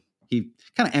 Brandon. He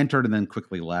kind of entered and then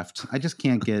quickly left. I just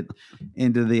can't get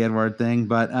into the Edouard thing,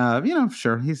 but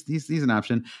sure, he's an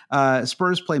option.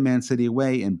 Spurs play Man City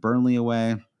away and Burnley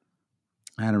away.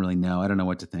 I don't really know. I don't know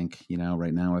what to think,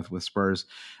 right now with Spurs.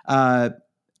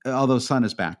 Although Son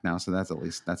is back now, so that's at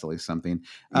least something.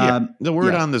 The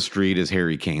word on the street is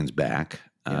Harry Kane's back,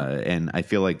 and I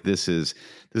feel like this has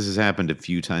happened a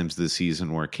few times this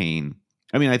season where Kane.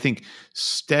 I mean, I think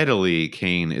steadily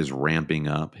Kane is ramping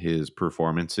up his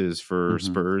performances for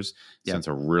Spurs since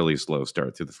a really slow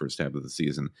start through the first half of the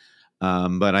season.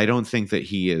 But I don't think that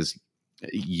he is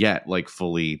yet like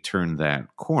fully turned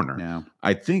that corner. No.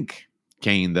 I think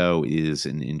Kane, though, is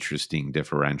an interesting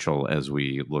differential as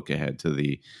we look ahead to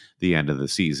the end of the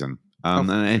season.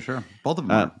 For sure. Both of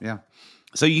them are. Yeah.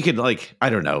 So you could I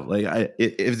don't know, if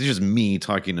it's just me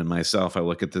talking to myself, I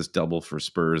look at this double for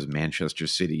Spurs, Manchester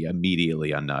City.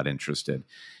 Immediately, I'm not interested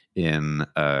in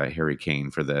Harry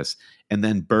Kane for this. And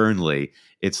then Burnley,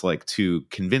 it's like to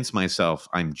convince myself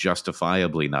I'm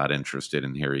justifiably not interested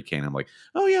in Harry Kane. I'm like,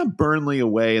 oh yeah, Burnley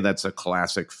away. That's a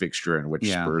classic fixture in which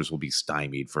Spurs will be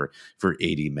stymied for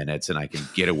 80 minutes, and I can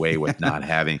get away with not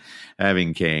having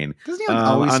Kane. Doesn't he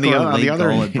always score a late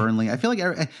goal at Burnley? I feel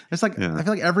like it's like Yeah. I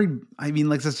feel like every. I mean,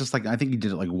 like it's just like I think he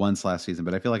did it like once last season,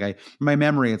 but I feel like my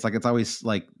memory, it's always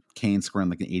like Kane scoring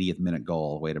like an 80th minute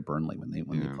goal away to Burnley when they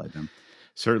played them.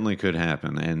 Certainly could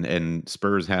happen, and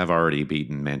Spurs have already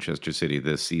beaten Manchester City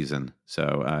this season.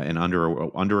 So, and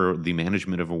under the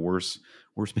management of a worse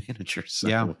manager. So,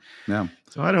 yeah.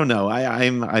 So I don't know.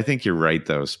 I think you're right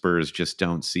though. Spurs just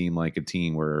don't seem like a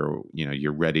team where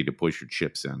you're ready to push your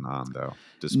chips in on though,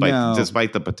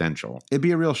 despite the potential. It'd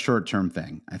be a real short term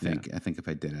thing. I think. I think if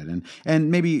I did it,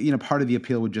 and maybe part of the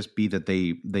appeal would just be that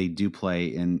they do play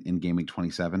in game week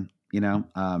 27.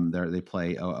 They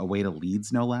play away to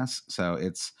Leeds, no less. So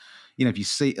it's, if you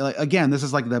see, again, this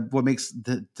is like what makes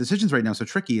the decisions right now so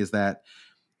tricky is that,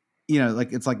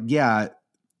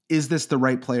 is this the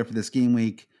right player for this game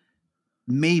week?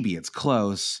 Maybe it's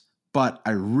close, but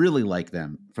I really like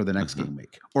them for the next game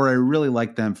week, or I really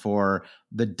like them for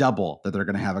the double that they're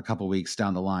going to have a couple weeks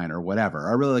down the line or whatever.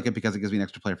 I really like it because it gives me an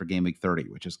extra player for game week 30,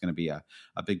 which is going to be a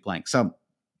big blank. So,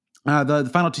 the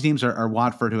final two teams are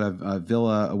Watford, who have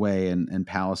Villa away and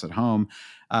Palace at home.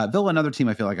 Villa, another team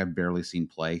I feel like I've barely seen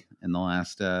play in the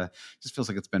last. Just feels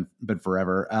like it's been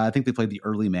forever. I think they played the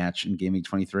early match in game week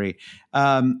 23,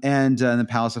 and then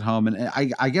Palace at home. And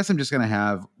I guess I'm just going to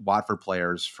have Watford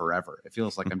players forever. It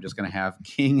feels like I'm just going to have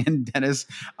King and Dennis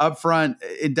up front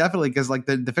indefinitely because like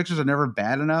the fixtures are never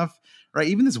bad enough, right?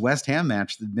 Even this West Ham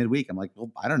match midweek, I'm like,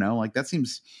 well, I don't know, like that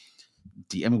seems.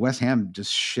 I mean, West Ham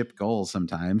just ship goals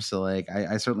sometimes, so like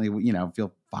I certainly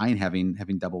feel fine having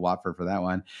double Watford for that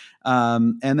one,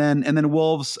 and then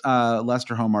Wolves,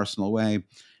 Leicester home, Arsenal away.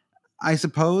 I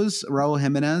suppose Raul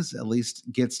Jimenez at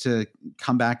least gets to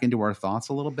come back into our thoughts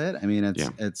a little bit. I mean,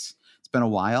 it's been a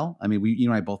while. I mean, we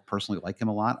I both personally like him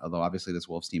a lot, although obviously this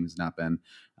Wolves team has not been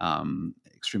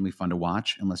extremely fun to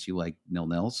watch unless you like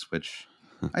 0-0s, which.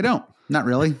 I don't. Not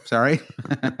really. Sorry.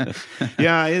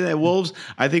 Wolves.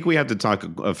 I think we have to talk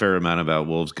a fair amount about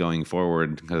Wolves going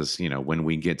forward because, when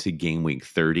we get to game week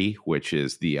 30, which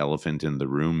is the elephant in the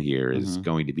room here, is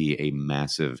going to be a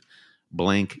massive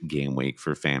blank game week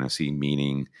for fantasy,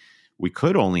 meaning we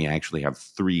could only actually have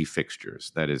 3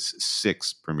 fixtures. That is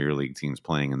 6 Premier League teams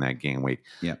playing in that game week.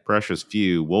 Yeah. Precious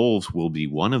few. Wolves will be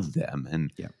one of them.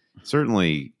 And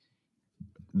certainly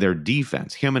their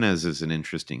defense, Jimenez is an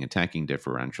interesting attacking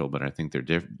differential, but I think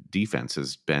their defense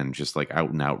has been just like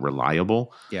out and out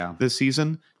reliable this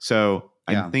season. So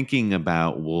I'm thinking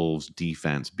about Wolves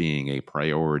defense being a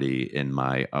priority in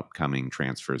my upcoming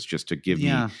transfers, just to give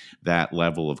me that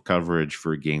level of coverage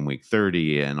for game week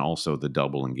 30 and also the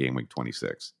double in game week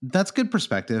 26. That's good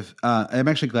perspective. I'm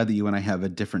actually glad that you and I have a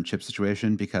different chip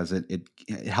situation because it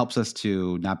helps us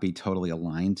to not be totally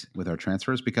aligned with our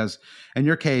transfers, because in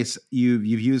your case, you've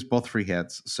used both free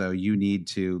hits. So you need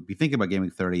to be thinking about game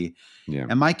week 30. Yeah.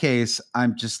 In my case,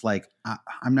 I'm just like,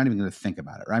 I'm not even going to think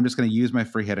about it. Right? I'm just going to use my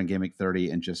free hit on game week 30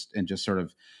 and just sort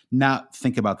of not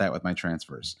think about that with my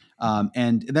transfers.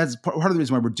 And that's part of the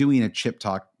reason why we're doing a chip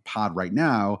talk pod right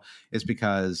now is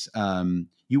because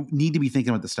you need to be thinking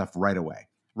about this stuff right away,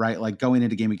 right? Like going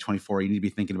into game week 24, you need to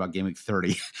be thinking about game week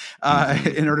 30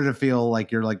 in order to feel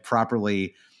like you're like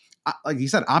properly, like you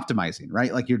said, optimizing,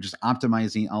 right? Like you're just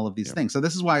optimizing all of these things. So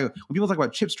this is why when people talk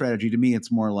about chip strategy, to me,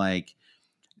 it's more like,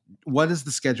 what is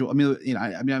the schedule? I mean,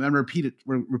 I'm repeating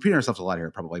ourselves a lot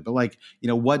here probably, but like,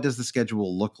 what does the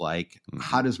schedule look like? Mm-hmm.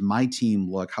 How does my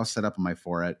team look? How set up am I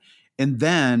for it? And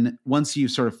then once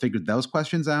you've sort of figured those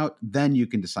questions out, then you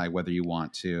can decide whether you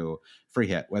want to free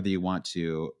hit, whether you want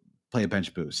to play a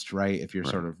bench boost, right? If you're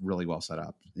sort of really well set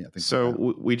up. So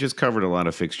like we just covered a lot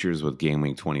of fixtures with game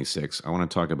week 26. I want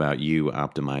to talk about you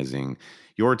optimizing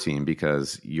your team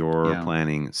because you're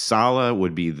planning. Salah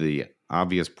would be the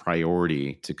obvious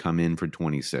priority to come in for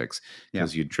 26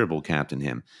 because you triple captain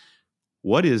him.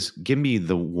 Give me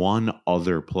the one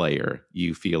other player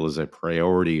you feel is a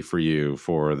priority for you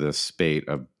for the spate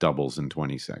of doubles in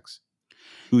 26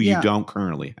 who you don't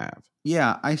currently have?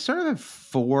 Yeah, I sort of have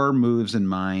 4 moves in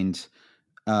mind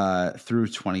through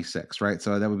 26, right?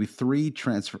 So that would be 3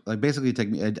 transfer. Like basically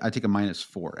I take a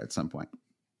 -4 at some point.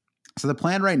 So the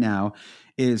plan right now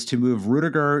is to move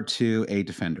Rudiger to a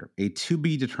defender, a to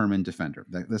be determined defender.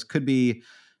 This could be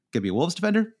a Wolves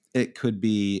defender. It could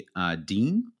be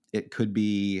Dean. It could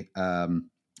be. I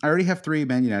already have 3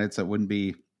 Man United, so it wouldn't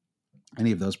be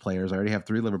any of those players. I already have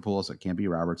 3 Liverpool, so it can't be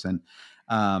Robertson,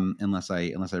 unless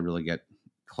I really get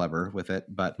clever with it.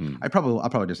 But I'll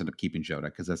probably just end up keeping Jota,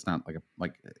 because that's not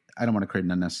like I don't want to create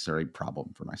an unnecessary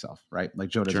problem for myself, right? Like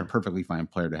Jota is a perfectly fine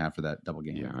player to have for that double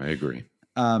game. Yeah, I agree.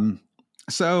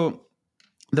 So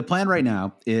the plan right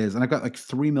now is, and I've got like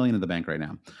 3 million in the bank right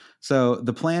now. So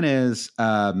the plan is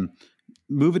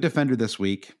move a defender this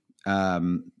week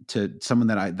to someone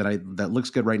that looks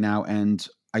good right now, and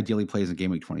ideally plays in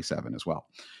game week 27 as well.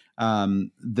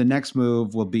 The next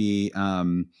move will be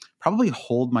probably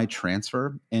hold my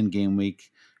transfer in game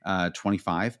week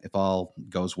 25 if all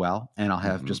goes well, and I'll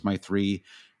have just my 3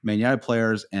 Man United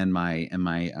players and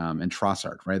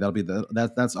Trossard, right? That'll be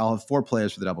that's all 4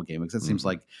 players for the double game weeks. That seems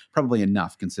like probably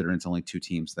enough, considering it's only 2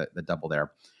 teams that double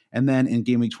there. And then in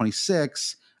game week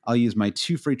 26, I'll use my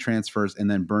 2 free transfers and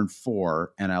then burn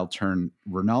 4, and I'll turn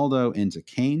Ronaldo into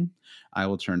Kane. I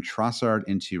will turn Trossard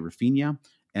into Rafinha,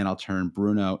 and I'll turn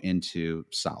Bruno into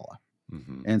Salah.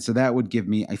 And so that would give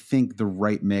me, I think, the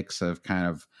right mix of kind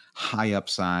of high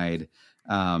upside,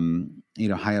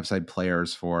 high upside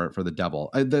players for the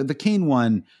double. The Kane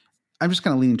one, I'm just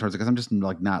kind of leaning towards it because I'm just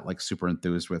not super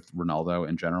enthused with Ronaldo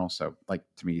in general. So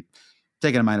to me,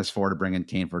 taking a -4 to bring in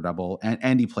Kane for a double,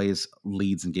 and he plays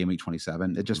Leeds in game week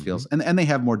 27. It just feels, and they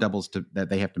have more doubles that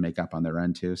they have to make up on their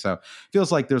end too. So it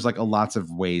feels like there's lots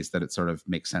of ways that it sort of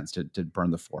makes sense to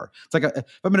burn the 4. It's like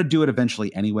if I'm going to do it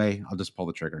eventually anyway, I'll just pull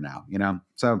the trigger now,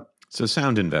 So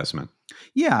sound investment.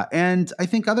 Yeah. And I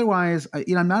think otherwise,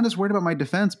 I'm not as worried about my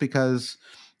defense because,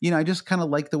 I just kind of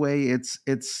like the way it's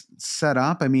set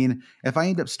up. I mean, if I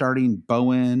end up starting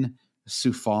Bowen,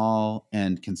 Soufal,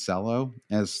 and Cancelo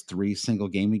as 3 single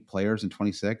game week players in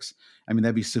 26, I mean,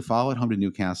 that'd be Soufal at home to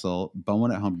Newcastle,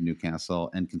 Bowen at home to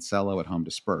Newcastle, and Cancelo at home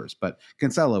to Spurs. But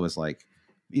Cancelo is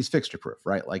he's fixture proof,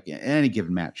 right? Like any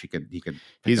given match, he could.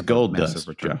 He's gold dust,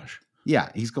 return. Josh. Yeah,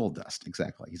 he's gold dust.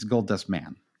 Exactly. He's a gold dust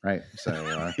man. Right. So,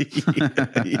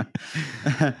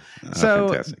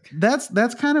 fantastic.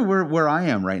 That's kind of where I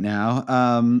am right now.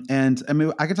 And I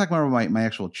mean, I can talk more about my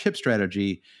actual chip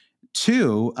strategy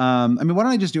too. I mean, why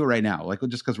don't I just do it right now?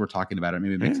 Just because we're talking about it,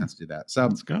 maybe it makes sense to do that. So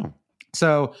let's go.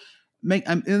 So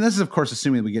and this is of course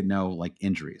assuming we get no we're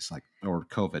or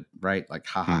COVID, right?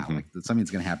 Something's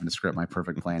going to happen to screw up my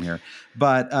perfect plan here.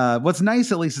 But what's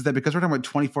nice at least is that because we're talking about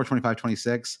 24, 25,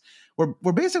 26,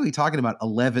 we're basically talking about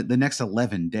the next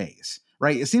 11 days,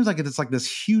 right? It seems like it's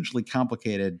this hugely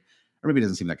complicated, or maybe it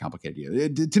doesn't seem that complicated to you.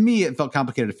 To me, it felt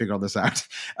complicated to figure all this out.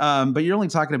 But you're only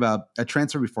talking about a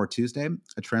transfer before Tuesday,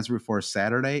 a transfer before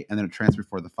Saturday, and then a transfer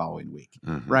before the following week,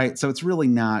 right? So it's really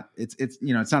not. It's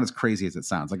not as crazy as it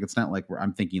sounds. It's not like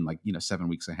I'm thinking 7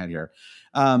 weeks ahead here.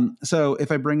 So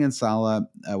if I bring in Salah,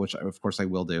 which of course I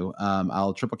will do,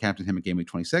 I'll triple captain him at game week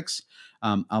 26.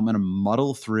 I'm going to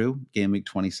muddle through game week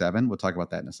 27. We'll talk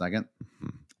about that in a second.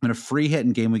 I'm going to free hit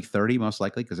in game week 30, most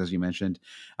likely, because as you mentioned,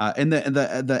 and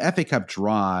the FA Cup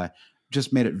draw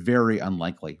just made it very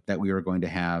unlikely that we were going to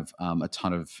have a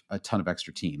ton of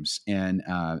extra teams in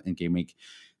game week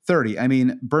 30. I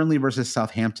mean, Burnley versus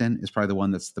Southampton is probably the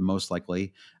one that's the most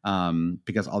likely,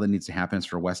 because all that needs to happen is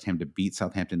for West Ham to beat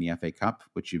Southampton in the FA Cup,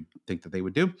 which you think that they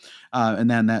would do, and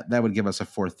then that would give us a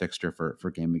 4th fixture for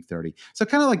game week 30. So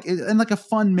kind of a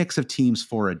fun mix of teams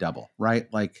for a double, right?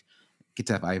 Get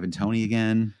to have Ivan Toney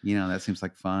again. That seems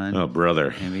like fun. Oh,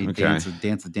 brother. Maybe okay.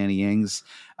 dance with Danny Ings.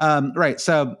 Right.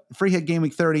 So free hit game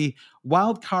week 30,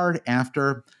 wild card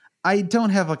after. I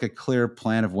don't have a clear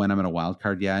plan of when I'm going to wild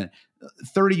card yet.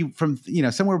 30 from,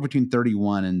 somewhere between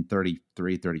 31 and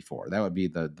 33, 34. That would be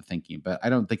the thinking, but I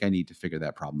don't think I need to figure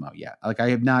that problem out yet. I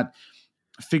have not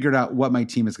figured out what my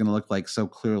team is going to look like so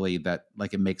clearly that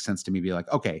it makes sense to me be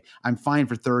okay, I'm fine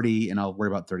for 30 and I'll worry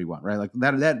about 31, right?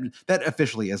 That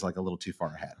officially is a little too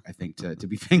far ahead, I think, to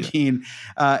be thinking.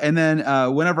 And then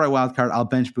whenever I wild card, I'll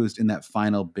bench boost in that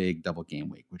final big double game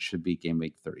week, which should be game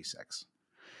week 36.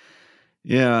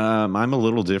 Yeah, I'm a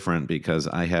little different because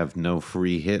I have no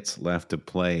free hits left to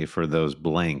play for those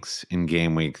blanks in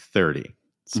game week 30.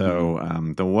 So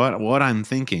what I'm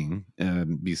thinking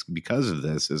because of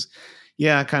this is,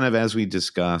 kind of as we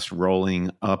discussed, rolling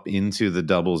up into the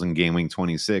doubles in game week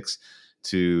 26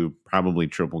 to probably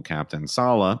triple captain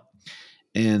Salah.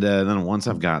 And then once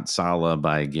I've got Salah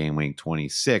by game week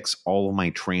 26, all of my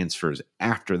transfers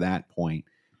after that point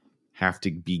have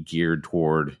to be geared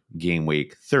toward game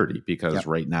week 30 because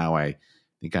right now I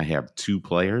think I have 2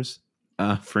 players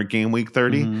for game week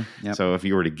 30. Mm-hmm. Yep. So if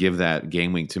you were to give that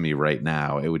game week to me right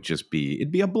now, it'd be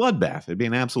a bloodbath. It'd be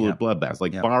an absolute bloodbath.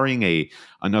 Like barring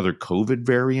another COVID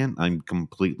variant, I'm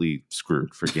completely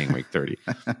screwed for game week 30.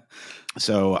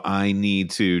 So I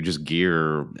need to just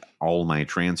gear all my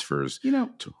transfers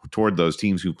toward those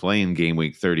teams who play in game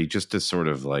week 30 just to sort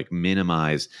of like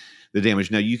minimize the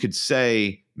damage. Now you could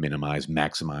say minimize,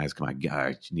 maximize. Come on,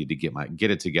 I need to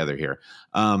get it together here.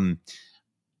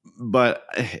 But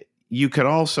you could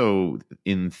also,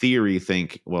 in theory,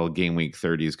 think, well, game week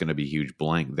 30 is going to be huge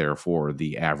blank. Therefore,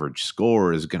 the average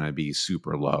score is going to be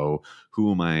super low.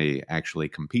 Who am I actually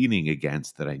competing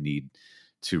against that I need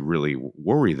to really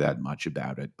worry that much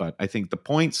about it? But I think the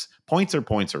points are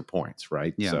points,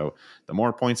 right? Yeah. So the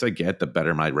more points I get, the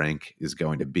better my rank is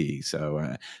going to be. So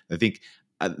I think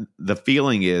the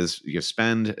feeling is you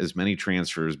spend as many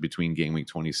transfers between game week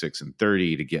 26 and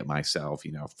 30 to get myself,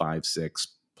 5-6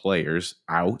 players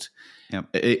out,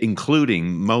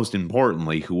 including, most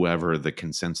importantly, whoever the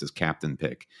consensus captain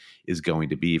pick is going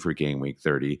to be for game week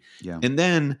 30. Yeah. And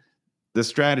then the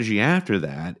strategy after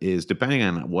that is, depending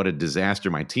on what a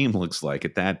disaster my team looks like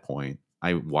at that point,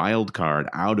 I wild card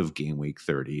out of game week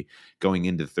 30 going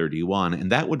into 31.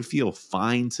 And that would feel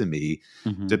fine to me,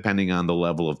 depending on the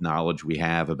level of knowledge we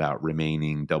have about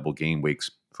remaining double game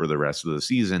weeks for the rest of the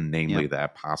season, namely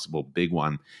that possible big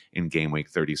one in game week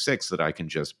 36 that I can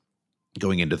just,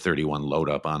 going into 31, load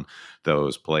up on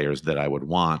those players that I would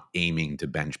want, aiming to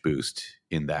bench boost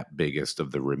in that biggest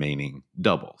of the remaining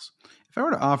doubles. If I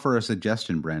were to offer a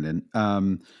suggestion, Brandon,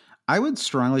 I would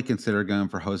strongly consider going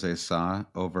for Jose Sa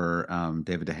over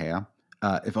David De Gea,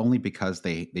 if only because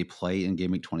they play in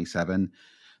game week 27.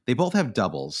 They both have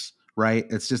doubles, right?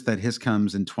 It's just that his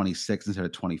comes in 26 instead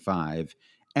of 25.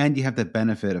 And you have the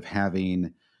benefit of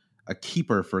having a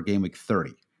keeper for game week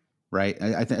 30, right?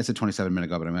 I think I said 27 a minute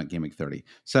ago, but I meant game week 30.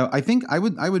 So I think I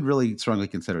would really strongly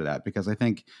consider that, because I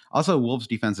think also Wolves'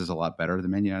 defense is a lot better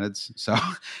than Man United's. So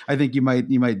I think you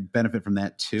might benefit from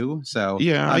that too. So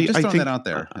yeah, I throwing that out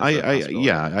there.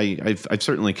 I've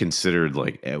certainly considered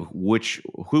like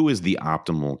who is the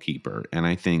optimal keeper, and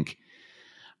I think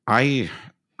I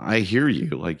hear you.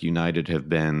 Like, United have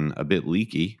been a bit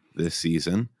leaky this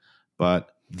season, but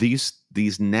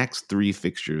these next three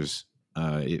fixtures,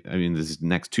 these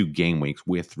next 2 game weeks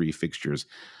with 3 fixtures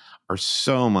are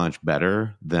so much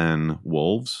better than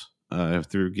Wolves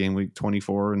through game week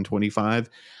 24 and 25.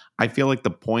 I feel like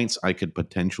the points I could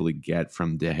potentially get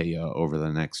from De Gea over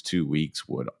the next 2 weeks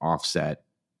would offset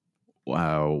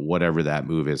whatever that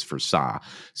move is for Sa.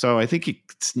 So I think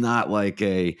it's not like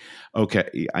I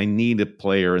need a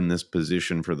player in this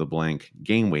position for the blank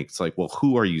game week. It's like, well,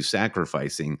 who are you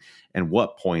sacrificing, and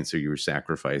what points are you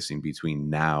sacrificing between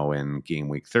now and game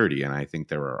week 30? And I think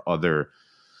there are other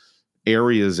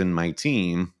areas in my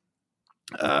team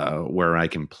where I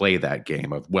can play that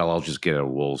game of, well, I'll just get a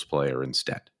Wolves player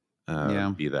instead.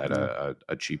 Be that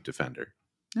a cheap defender.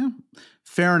 Yeah,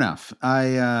 fair enough.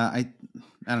 I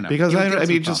don't know, because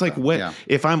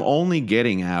if I'm only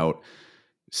getting out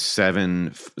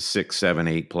 7, 6, 7,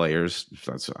 8 players,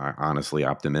 that's honestly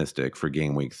optimistic for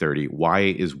game week 30. Why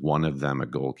is one of them a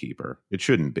goalkeeper? It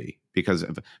shouldn't be, because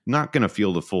if I'm not going to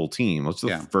field a full team, what's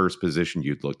the first position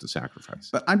you'd look to sacrifice?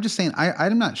 But I'm just saying,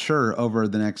 I'm not sure over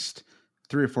the next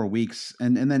 3 or 4 weeks,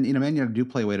 and then Man United do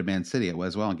play away to Man City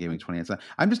as well in game week 28. So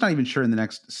I'm just not even sure in the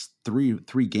next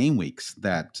three game weeks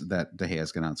that De Gea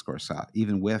is going to outscore Sa,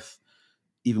 even with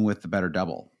the better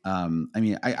double.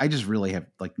 I just really have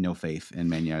like no faith in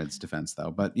Man United's defense,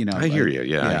 though. But I hear you.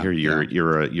 Yeah, I hear you.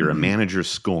 You're a manager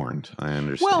scorned. I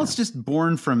understand. Well, it's just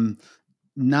born from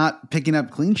not picking up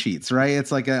clean sheets, right?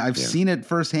 It's like I've seen it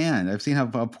firsthand. I've seen how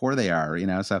poor they are,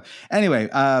 So anyway,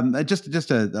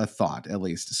 just a thought at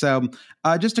least. So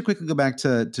just to quickly go back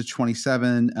to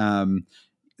 27.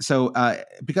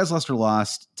 Because Leicester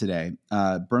lost today,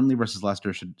 Burnley versus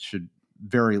Leicester should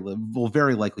will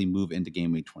very likely move into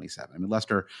game week 27. I mean,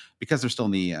 Leicester, because they're still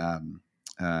in the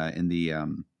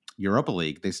Europa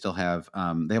League, they still have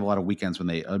they have a lot of weekends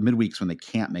midweeks when they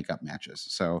can't make up matches.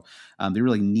 So they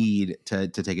really need to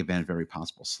take advantage of every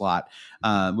possible slot,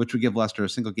 which would give Leicester a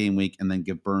single game week and then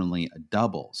give Burnley a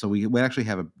double. So we actually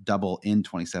have a double in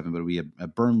 27, but we have a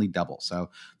Burnley double. So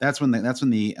that's when the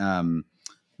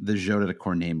Jota to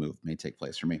Cornet move may take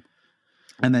place for me.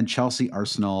 And then Chelsea,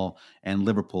 Arsenal, and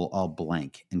Liverpool all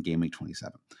blank in game week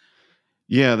 27.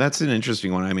 Yeah, that's an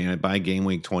interesting one. I mean, by game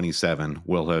week 27,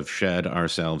 we'll have shed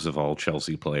ourselves of all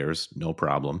Chelsea players, no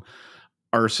problem.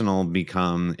 Arsenal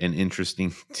become an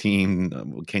interesting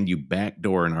team. Can you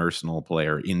backdoor an Arsenal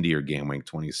player into your game week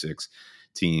 26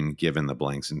 team, given the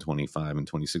blanks in 25 and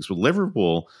 26? With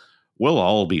Liverpool, we'll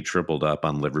all be tripled up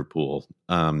on Liverpool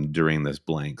during this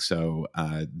blank. So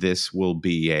this will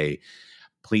be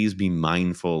please be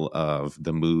mindful of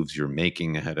the moves you're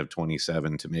making ahead of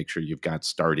 27 to make sure you've got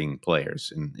starting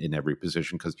players in every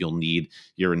position, because you'll need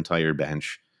your entire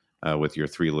bench with your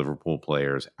 3 Liverpool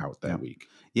players out that week.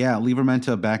 Yeah,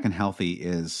 Livramento back and healthy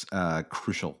is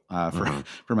crucial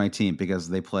for my team, because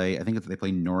they play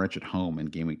Norwich at home in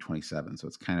game week 27. So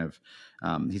it's kind of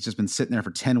he's just been sitting there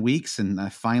for 10 weeks,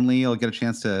 and finally I'll get a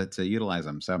chance to utilize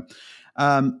him. So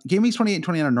game weeks 28 and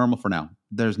 29 are normal for now.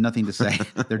 There's nothing to say.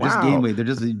 They're just game week. They're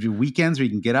just weekends where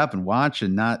you can get up and watch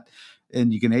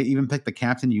and you can even pick the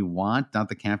captain you want, not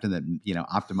the captain that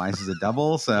optimizes a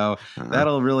double. So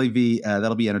that'll really be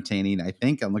entertaining. I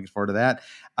think I'm looking forward to that.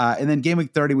 And then game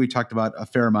week 30, we talked about a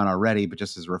fair amount already, but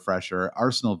just as a refresher: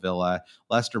 Arsenal, Villa,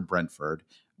 Leicester, Brentford,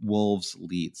 Wolves,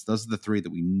 Leeds. Those are the 3 that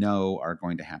we know are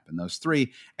going to happen. Those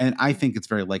 3, and I think it's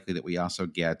very likely that we also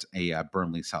get a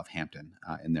Burnley, Southampton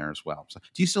in there as well. So,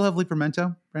 do you still have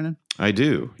Livramento, Brandon? I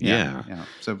do. Yeah.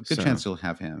 So good chance you'll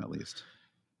have him at least.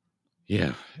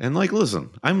 Yeah. And listen,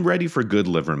 I'm ready for good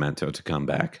Livramento to come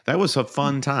back. That was a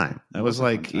fun time. That was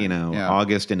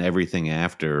August and everything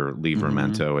after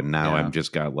Livramento. And now I've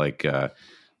just got like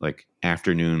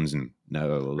afternoons and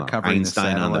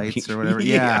Einstein on the beach or whatever.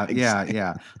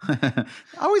 Yeah.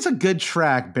 Always a good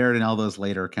track buried in all those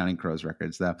later Counting Crows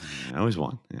records, though. I always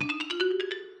won. Yeah.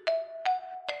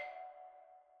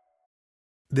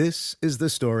 This is the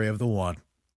story of the one.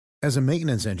 As a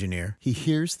maintenance engineer, he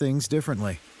hears things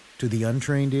differently. To the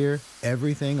untrained ear,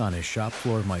 everything on his shop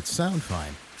floor might sound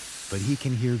fine, but he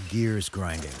can hear gears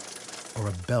grinding or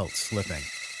a belt slipping.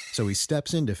 So he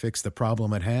steps in to fix the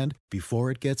problem at hand before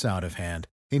it gets out of hand.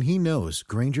 And he knows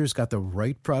Grainger's got the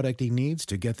right product he needs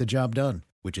to get the job done,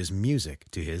 which is music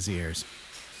to his ears.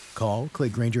 Call,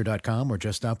 click Grainger.com, or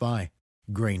just stop by.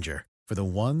 Grainger, for the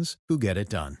ones who get it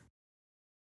done.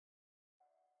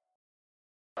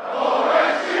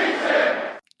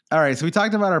 All right, so we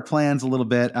talked about our plans a little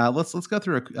bit. Let's go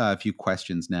through a few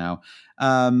questions now.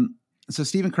 So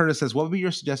Stephen Curtis says, what would be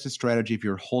your suggested strategy if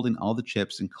you're holding all the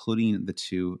chips, including the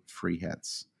 2 free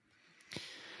hits?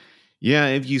 Yeah,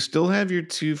 if you still have your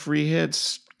 2 free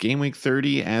hits, game week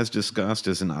 30, as discussed,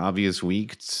 is an obvious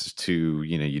week to,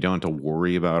 you don't have to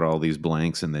worry about all these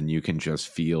blanks, and then you can just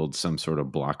field some sort of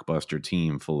blockbuster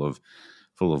team full of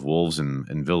Wolves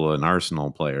and Villa and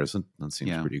Arsenal players. That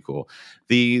seems pretty cool.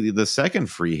 The second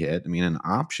free hit, an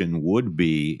option would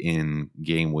be in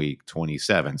game week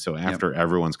 27. So after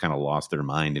everyone's kind of lost their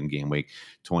mind in game week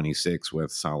 26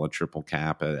 with solid triple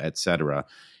cap, et cetera,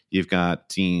 you've got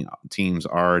teams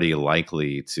already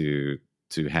likely to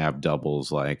have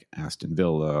doubles like Aston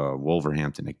Villa,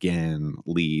 Wolverhampton again,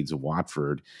 Leeds,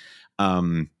 Watford.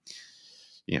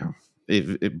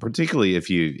 Particularly if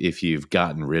you've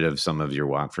gotten rid of some of your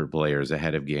Watford players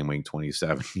ahead of game week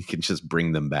 27, you can just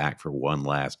bring them back for one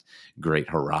last great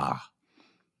hurrah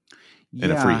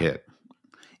and a free hit.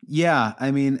 Yeah,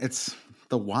 it's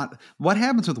what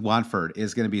happens with Watford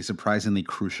is going to be surprisingly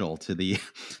crucial to the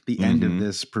end of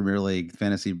this Premier League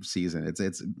fantasy season.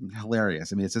 It's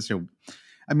hilarious. It's just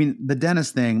the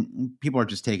Dennis thing. People are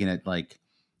just taking it like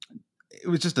it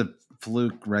was just a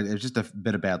fluke, right? It was just a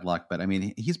bit of bad luck, but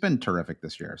he's been terrific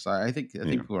this year. So I think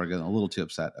people are getting a little too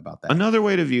upset about that. Another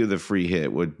way to view the free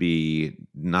hit would be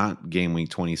not game week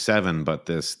 27, but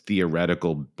this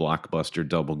theoretical blockbuster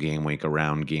double game week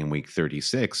around game week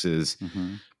 36 is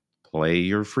play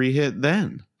your free hit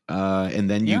then. And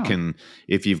then you can,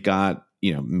 if you've got,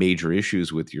 major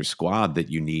issues with your squad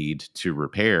that you need to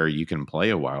repair, you can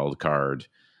play a wild card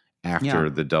after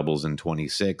the doubles in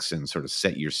 26 and sort of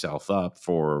set yourself up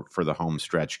for the home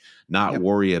stretch, not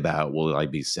worry about, will I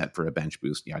be set for a bench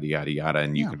boost, yada, yada, yada.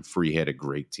 And you can free hit a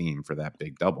great team for that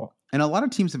big double. And a lot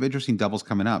of teams have interesting doubles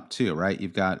coming up too, right?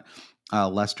 You've got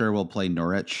Leicester will play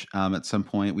Norwich at some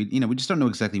point. We just don't know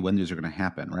exactly when these are going to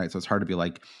happen, right? So it's hard to be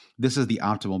like, this is the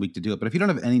optimal week to do it. But if you don't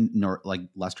have any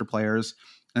Leicester players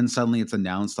and suddenly it's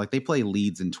announced, like they play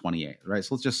Leeds in 28, right?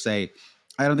 So let's just say,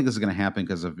 I don't think this is going to happen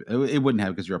because of it wouldn't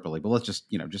happen because Europa League, but let's just,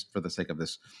 just for the sake of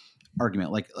this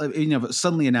argument,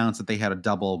 suddenly announced that they had a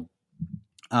double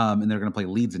and they're going to play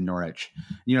Leeds and Norwich.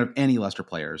 You don't have any Leicester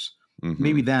players.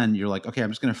 Maybe then you're like, okay, I'm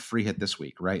just going to free hit this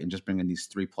week, right? And just bring in these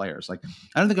 3 players. Like,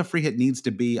 I don't think a free hit needs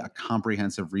to be a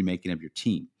comprehensive remaking of your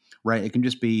team, right? It can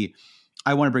just be,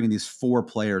 I want to bring in these 4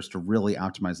 players to really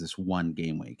optimize this one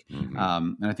game week. And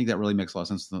I think that really makes a lot of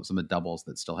sense. Some of the doubles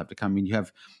that still have to come. You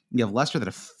have Leicester that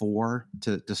have 4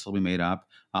 to still be made up.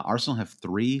 Arsenal have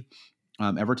 3.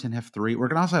 Everton have 3. We're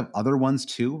going to also have other ones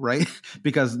too, right?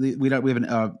 Because we have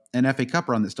an FA Cup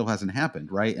run that still hasn't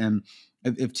happened, right? And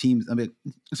if teams, so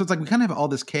it's like we kind of have all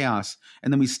this chaos,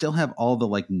 and then we still have all the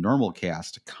like normal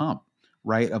chaos to come,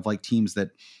 right? Of like teams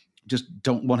that just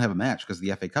won't have a match because of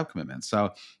the FA Cup commitment.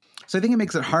 So I think it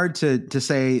makes it hard to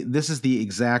say this is the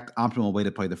exact optimal way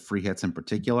to play the free hits in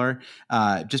particular,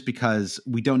 just because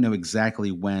we don't know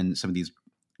exactly when some of these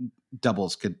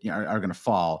doubles are going to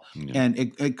fall, and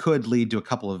it could lead to a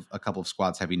couple of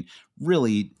squads having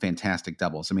really fantastic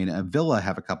doubles. I mean, Villa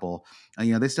have a couple.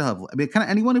 They still have. I mean, kind of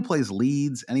anyone who plays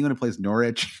Leeds, anyone who plays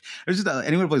Norwich, or just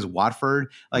anyone who plays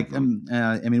Watford. Like, I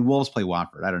mean, Wolves play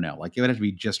Watford. I don't know. Like, it would have to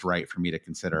be just right for me to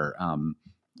consider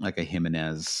like a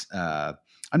Jimenez.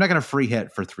 I'm not going to free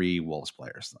hit for 3 Wolves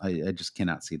players. I just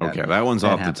cannot see that. Okay, that one's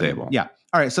off the table. Yeah.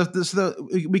 All right. So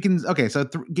we can. Okay. So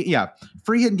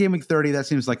free hit in game week 30. That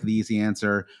seems like the easy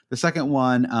answer. The second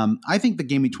one, I think the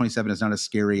game week 27 is not as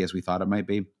scary as we thought it might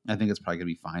be. I think it's probably going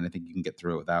to be fine. I think you can get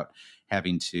through it without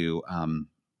having to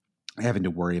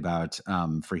worry about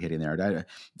free hitting there.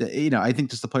 I think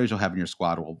just the players you'll have in your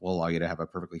squad will allow you to have a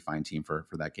perfectly fine team for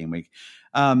that game week.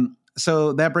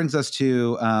 So that brings us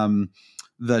to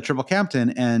the triple captain,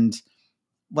 and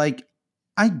like,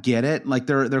 I get it. Like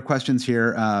there are questions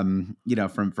here, from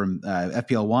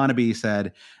FPL Wannabe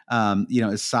said,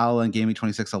 is Salah in game week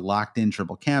 26 a locked in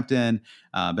triple captain?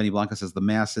 Benny Blanco says the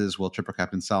masses will triple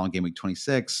captain Salah in game week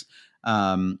 26.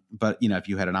 But if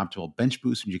you had an optimal bench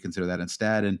boost, would you consider that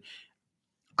instead? And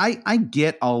I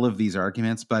get all of these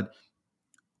arguments, but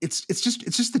it's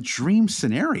just the dream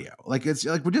scenario. Like it's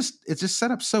just set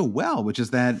up so well, which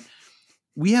is that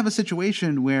we have a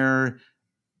situation where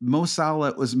Mo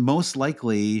Salah was most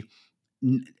likely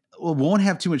won't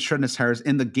have too much shredded tires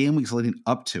in the game weeks leading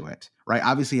up to it, right?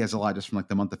 Obviously, he has a lot just from like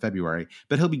the month of February,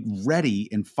 but he'll be ready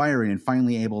and firing and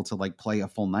finally able to like play a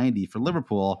full 90 for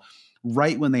Liverpool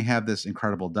right when they have this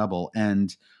incredible double.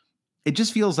 And it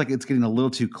just feels like it's getting a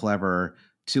little too clever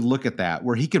to look at that,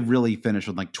 where he could really finish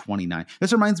with like 29.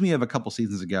 This reminds me of a couple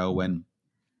seasons ago when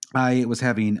I was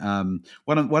having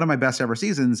one of my best ever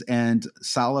seasons, and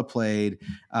Salah played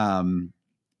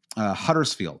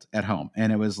Huddersfield at home,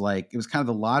 and it was kind of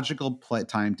the logical play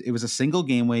time. It was a single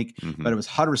game week, but it was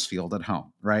Huddersfield at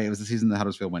home, right? It was the season that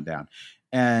Huddersfield went down,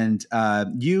 and I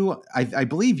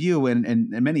believe you and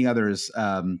many others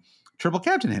triple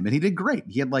captain him, and he did great.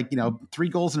 He had 3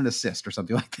 goals and an assist or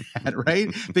something like that, right?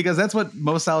 Because that's what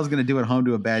Mo Salah is going to do at home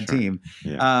to a bad team.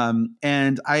 Yeah.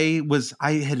 And I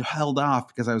had held off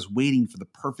because I was waiting for the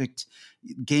perfect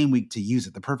game week to use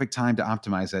it, the perfect time to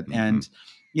optimize it. And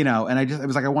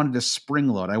I wanted to spring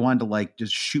load. I wanted to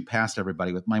just shoot past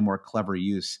everybody with my more clever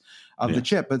use of the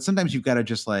chip. But sometimes you've got to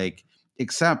just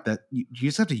accept that you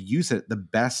just have to use it the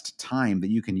best time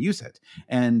that you can use it.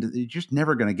 And you're just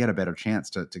never going to get a better chance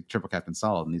to triple captain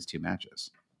Salah in these 2 matches.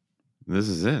 This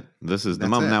is it. This is the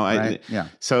moment. Now, right?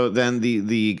 So then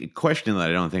the question that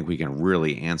I don't think we can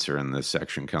really answer in this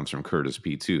section comes from Curtis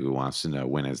P2, who wants to know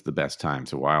when is the best time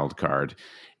to wild card.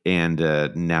 And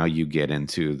now you get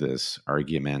into this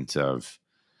argument of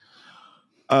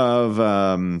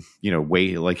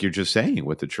wait, like you're just saying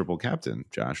with the triple captain,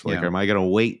 Josh. Am I going to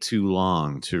wait too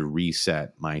long to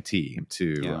reset my team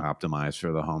to optimize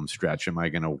for the home stretch? Am I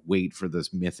going to wait for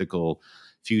this mythical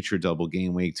future double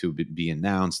game week to be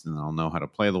announced, and I'll know how to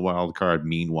play the wild card?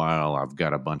 Meanwhile, I've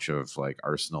got a bunch of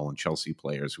Arsenal and Chelsea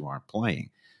players who aren't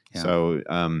playing. Yeah. So,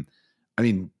 I'm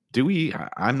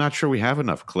not sure we have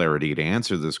enough clarity to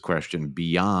answer this question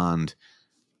beyond,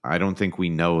 I don't think we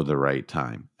know the right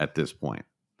time at this point.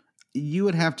 You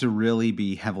would have to really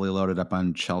be heavily loaded up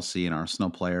on Chelsea and Arsenal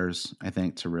players, I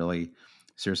think, to really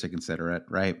seriously consider it,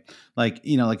 right?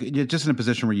 You're just in a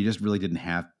position where you just really didn't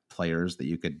have players that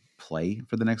you could play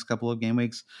for the next couple of game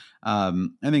weeks. I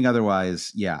think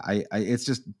otherwise, it's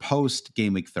just post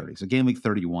game week 30. So game week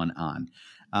 31 on.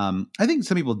 I think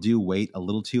some people do wait a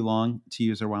little too long to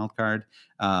use their wild card,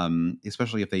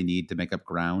 especially if they need to make up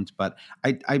ground. But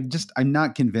I'm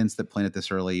not convinced that playing it this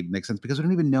early makes sense, because we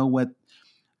don't even know what.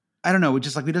 I don't know. We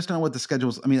just don't know what the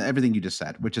schedules. I mean, everything you just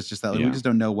said, which is just that we just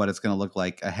don't know what it's going to look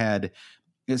like ahead.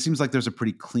 It seems like there's a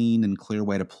pretty clean and clear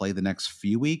way to play the next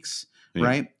few weeks,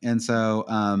 right? And so,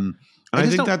 I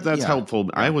think that's helpful.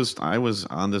 Yeah. I was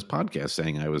on this podcast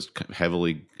saying I was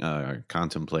heavily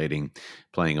contemplating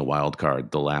playing a wild card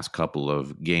the last couple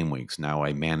of game weeks. Now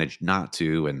I managed not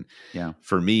to, and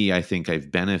for me, I think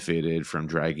I've benefited from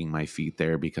dragging my feet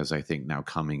there, because I think now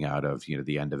coming out of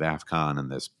the end of AFCON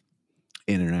and this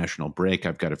international break,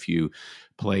 I've got a few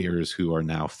players who are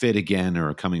now fit again or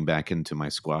are coming back into my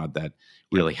squad that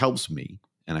really helps me,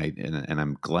 and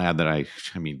I'm glad that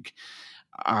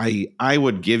I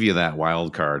would give you that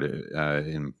wild card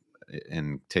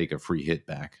and take a free hit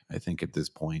back, I think, at this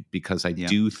point, because I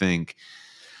do think,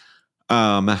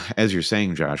 as you're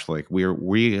saying, Josh, like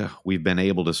we've been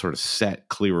able to sort of set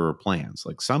clearer plans.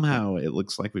 Like somehow it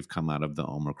looks like we've come out of the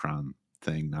Omicron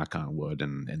thing, knock on wood,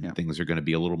 and things are going to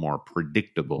be a little more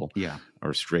predictable,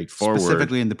 or straightforward,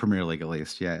 specifically in the Premier League, at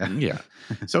least. Yeah.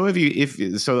 So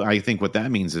so I think what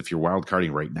that means, if you're wild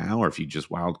carding right now, or if you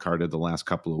just wild carded the last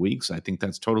couple of weeks, I think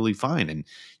that's totally fine, and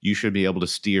you should be able to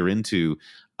steer into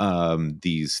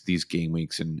these game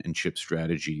weeks and chip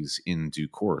strategies in due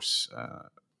course.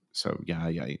 So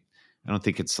I don't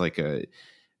think it's like a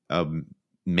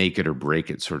make it or break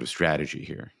it sort of strategy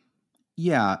here.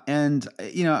 Yeah, and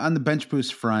on the bench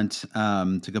boost front,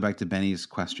 to go back to Benny's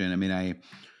question, I mean,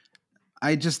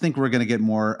 I just think we're going to get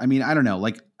more. I mean, I don't know,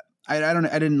 like I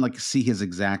didn't like see his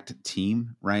exact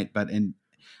team, right? But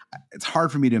it's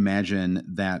hard for me to imagine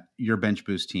that your bench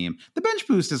boost team, the bench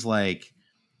boost is like,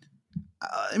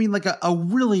 I mean, like a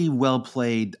really well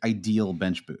played ideal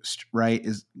bench boost, right?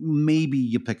 Is maybe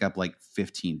you pick up like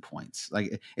 15 points.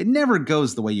 Like it never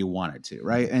goes the way you want it to,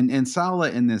 right? And Salah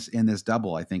in this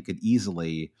double, I think, could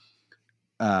easily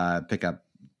pick up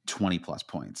 20 plus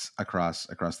points across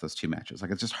those two matches.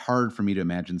 Like it's just hard for me to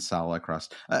imagine Salah across.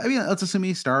 I mean, let's assume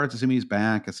he starts, assuming he's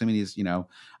back, assuming he's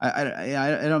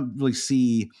I don't really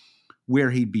see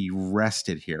where he'd be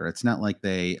rested here. It's not like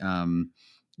they.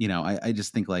 I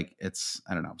just think like it's,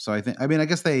 I don't know. So I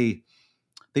guess they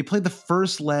played the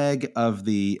first leg of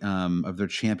the of their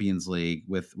Champions League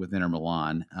with Inter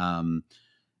Milan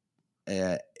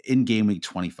in game week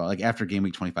 25, like after game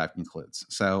week 25 concludes.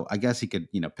 So I guess he could,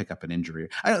 pick up an injury.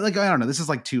 I don't know. This is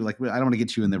like too, like, I don't want to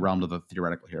get you in the realm of the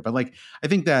theoretical here, but like, I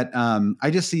think that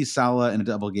I just see Salah in a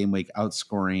double game week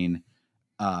outscoring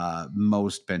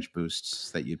most bench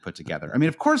boosts that you'd put together. I mean,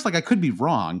 of course, like I could be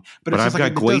wrong, but it's I've just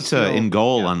got Guaita in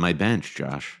goal on my bench,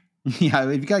 Josh. Yeah,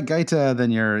 if you got Guaita,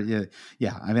 then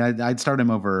I mean, I'd start him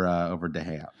over De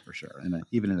Gea for sure,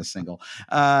 even in a single.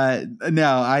 De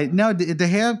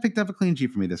Gea picked up a clean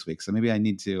sheet for me this week, so maybe I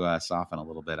need to soften a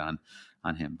little bit on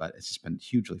him, but it's just been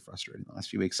hugely frustrating the last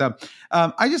few weeks. So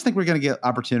I just think we're going to get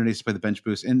opportunities to play the bench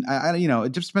boost, and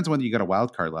it just depends on whether you got a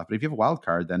wild card left. But if you have a wild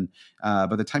card, then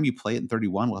by the time you play it in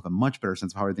 31, we'll have a much better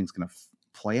sense of how everything's going to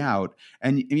play out,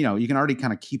 and you can already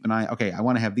kind of keep an eye. Okay, I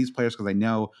want to have these players because I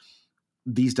know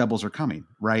these doubles are coming,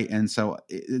 right? And so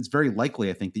it's very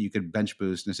likely, I think, that you could bench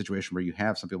boost in a situation where you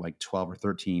have something like 12 or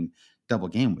 13 double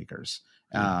game weekers,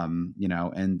 and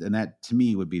that to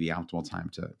me would be the optimal time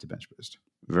to bench boost.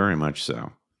 Very much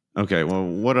so. Okay, well,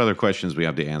 what other questions we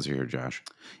have to answer here, Josh?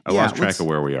 I lost track of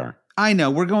where we are. I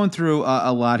know we're going through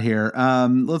a lot here.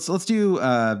 Let's do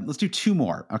two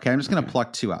more. Okay, I'm just going to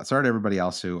pluck two out. Sorry to everybody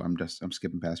else who I'm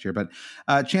skipping past here. But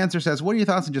Chancellor says, "What are your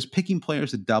thoughts on just picking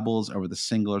players at doubles over the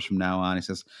singlers from now on?" He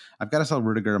says, "I've got to sell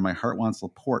Rudiger, and my heart wants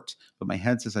Laporte, but my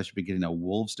head says I should be getting a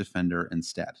Wolves defender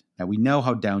instead." Now we know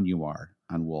how down you are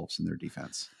on Wolves and their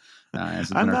defense.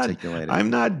 As articulated. I'm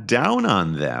not down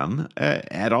on them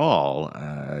at all.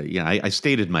 I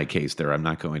stated my case there. I'm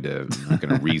not going to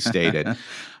restate it.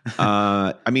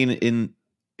 I mean,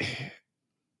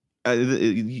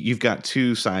 you've got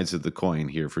two sides of the coin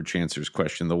here for Chancellor's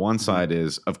question. The one side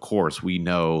is, of course, we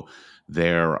know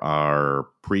there are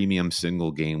premium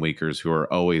single game weekers who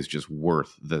are always just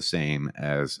worth the same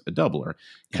as a doubler.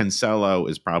 Yeah. Cancelo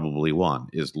is probably one.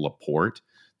 Is Laporte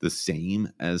the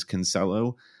same as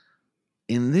Cancelo?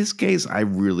 In this case, I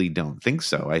really don't think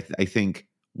so. I think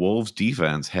Wolves'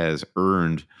 defense has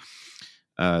earned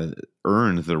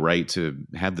the right to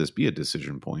have this be a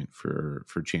decision point for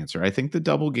Chancellor. I think the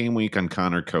double game week on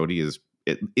Connor Cody is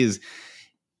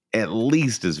at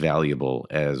least as valuable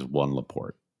as one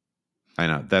Laporte. I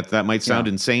know that might sound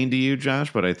insane to you,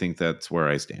 Josh, but I think that's where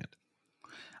I stand.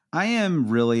 I am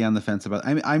really on the fence about.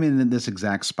 I'm in this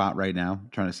exact spot right now,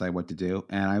 trying to decide what to do,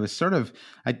 and I was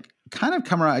I kind of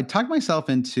come around. I talked myself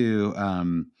into. I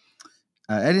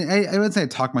wouldn't say I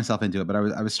talked myself into it, but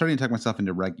I was starting to talk myself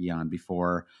into Reguilon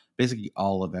before basically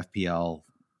all of FPL,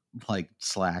 like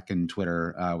Slack and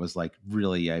Twitter, was like,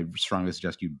 really, I strongly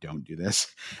suggest you don't do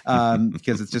this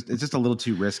because it's just a little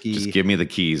too risky. Just give me the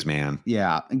keys, man.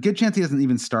 Yeah, and good chance he doesn't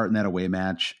even start in that away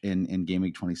match in game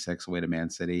week 26 away to Man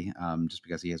City, just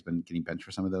because he has been getting benched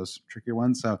for some of those trickier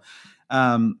ones. So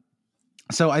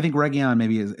I think Reguilon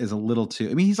maybe is a little too.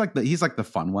 I mean, he's like the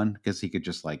fun one because he could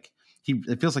just like.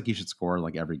 It feels like he should score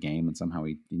like every game, and somehow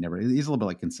he never. He's a little bit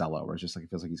like Cancelo, where it's just like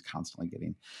it feels like he's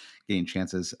constantly getting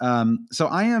chances. So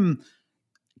I am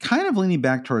kind of leaning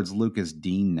back towards Lucas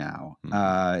Dean now,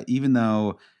 even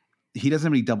though he doesn't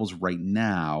have any doubles right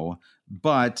now.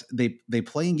 But they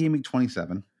play in game week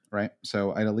 27. right?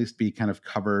 So I'd at least be kind of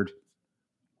covered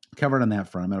on that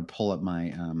front. I'm going to pull up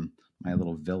my my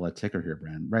little Villa ticker here,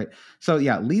 Brand. Right. So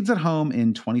yeah, Leeds at home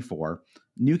in 24,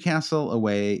 Newcastle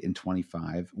away in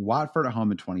 25, Watford at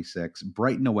home in 26,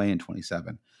 Brighton away in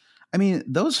 27. I mean,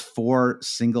 those 4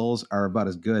 singles are about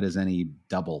as good as any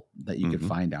double that you could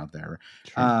find out there.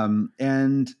 Sure.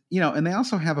 And they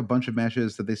also have a bunch of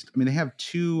matches that they have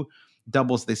 2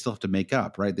 doubles they still have to make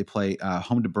up, right? They play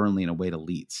home to Burnley and away to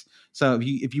Leeds. So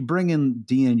if you bring in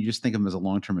Dean, you just think of him as a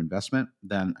long-term investment,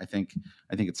 then I think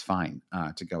it's fine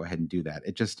to go ahead and do that.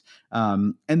 It just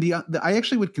and I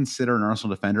actually would consider an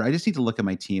Arsenal defender. I just need to look at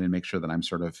my team and make sure that I'm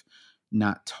sort of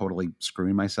not totally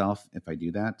screwing myself if I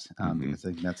do that, because I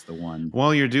think that's the one.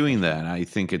 While you're doing that, I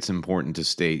think it's important to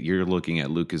state you're looking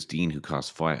at Lucas Dean, who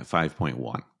costs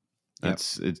 5.1.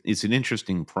 It's an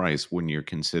interesting price when you're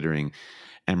considering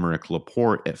Emerick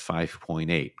Laporte at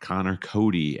 5.8, Connor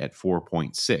Cody at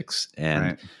 4.6,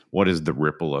 and what is the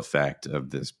ripple effect of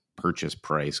this purchase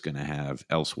price going to have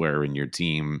elsewhere in your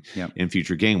team in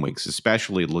future game weeks?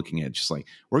 Especially looking at just like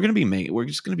we're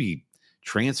just going to be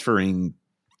transferring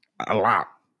a lot.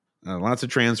 Lots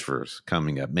of transfers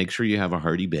coming up. Make sure you have a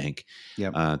hearty bank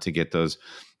to get those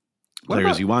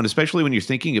players you want, especially when you're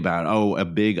thinking about, a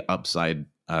big upside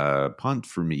punt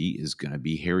for me is going to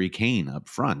be Harry Kane up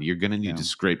front. You're going to need to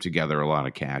scrape together a lot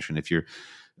of cash. And if you're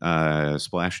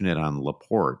splashing it on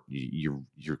Laporte,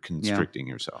 you're constricting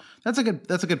yourself. That's a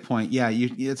good point. Yeah,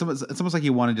 it's almost like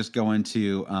you want to just go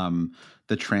into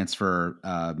the transfer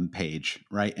page,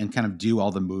 right, and kind of do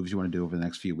all the moves you want to do over the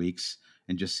next few weeks,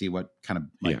 and just see what kind of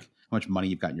how much money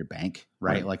you've got in your bank,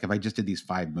 right? Like if I just did these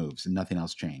 5 moves and nothing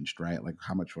else changed, right? Like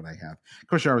how much would I have? Of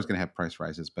course, you're always going to have price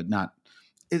rises, but not.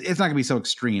 It's not going to be so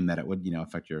extreme that it would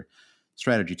affect your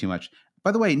strategy too much.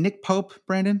 By the way, Nick Pope,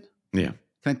 Brandon. Yeah.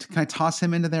 Can I toss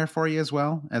him into there for you as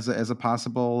well as a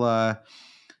possible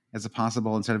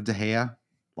instead of De Gea?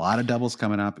 A lot of doubles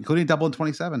coming up, including double in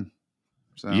 27.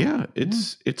 So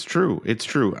it's true. It's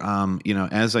true.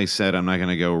 As I said, I'm not going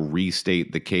to go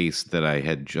restate the case that I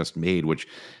had just made, which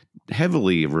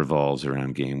heavily revolves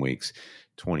around game weeks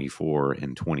 24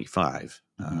 and 25.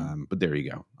 But there you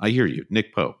go. I hear you,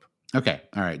 Nick Pope. Okay.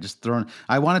 All right. Just throwing.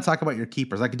 I want to talk about your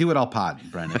keepers. I could do it all pod,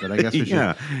 Brendan, but I guess we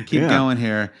should keep going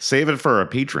here. Save it for our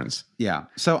patrons. Yeah.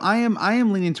 So I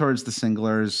am leaning towards the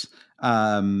singlers.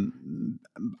 I don't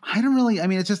really. I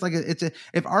mean, it's just like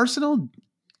if Arsenal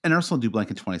do blank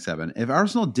in 27. If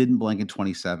Arsenal didn't blank in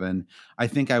 27, I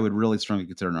think I would really strongly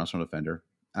consider an Arsenal defender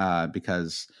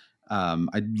because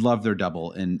I love their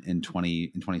double in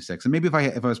 26, and maybe if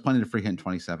I was planning to free hit in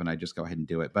 27, I'd just go ahead and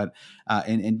do it. But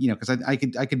because I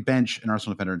could bench an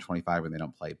Arsenal defender in 25 when they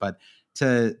don't play, but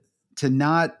to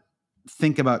not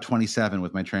think about 27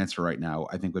 with my transfer right now,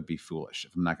 I think would be foolish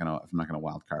if I'm not gonna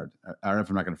wild card or if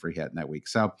I'm not gonna free hit in that week.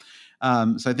 So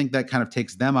I think that kind of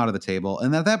takes them out of the table,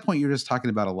 and at that point you're just talking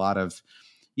about a lot of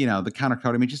the counter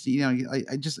code. I mean, just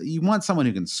you want someone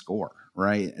who can score,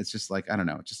 right? It's just like I don't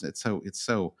know, it's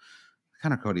so.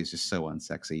 Connor Cody is just so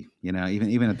unsexy,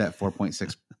 even at that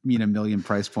 4.6 million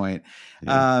price point.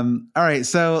 Yeah. All right,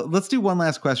 so let's do one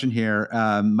last question here.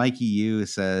 Mikey Yu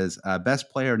says, best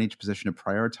player in each position to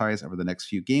prioritize over the next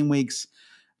few game weeks.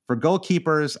 For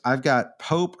goalkeepers, I've got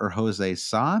Pope or Jose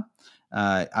Sa.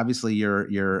 Obviously, your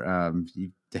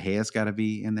De Gea's got to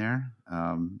be in there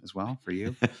as well for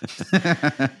you.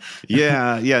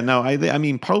 No, I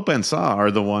mean Pope and Sa are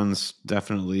the ones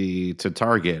definitely to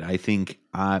target. I think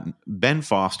Ben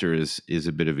Foster is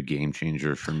a bit of a game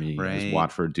changer for me. Right. As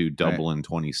Watford do double in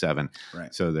 27,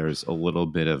 right. So there's a little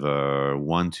bit of a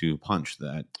 1-2 punch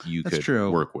that you could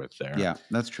work with there. Yeah,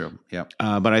 that's true. Yeah,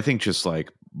 but I think just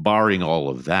like barring all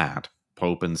of that,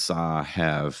 Pope and Sa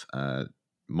have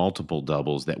multiple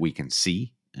doubles that we can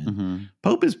see. And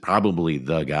Pope is probably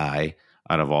the guy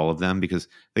out of all of them because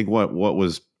I think what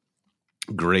was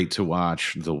great to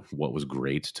watch,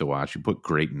 you put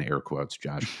great in air quotes,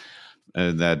 Josh,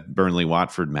 that Burnley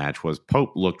Watford match was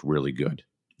Pope looked really good.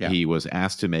 Yeah. He was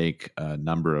asked to make a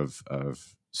number of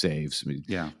saves.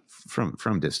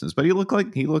 From distance, but he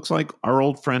looks like our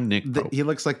old friend Nick Pope. He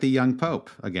looks like the young Pope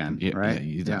again, right? Yeah,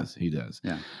 he does. He does.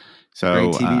 Yeah.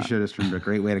 So great TV show, just a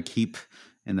great way to keep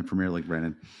in the Premier League,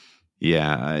 Brendan.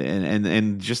 Yeah,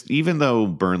 and just even though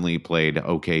Burnley played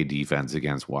okay defense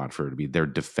against Watford, I mean, their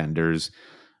defenders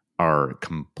are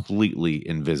completely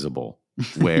invisible.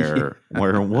 Where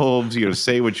Wolves,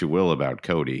 say what you will about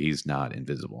Cody, he's not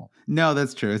invisible. No,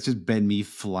 that's true. It's just Ben Mee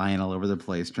flying all over the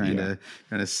place trying to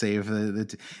save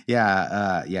the he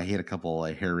had a couple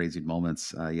hair raising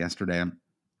moments yesterday.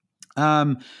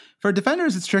 For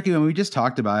defenders, it's tricky when we just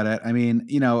talked about it. I mean,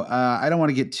 I don't want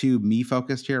to get too me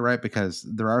focused here, right? Because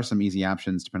there are some easy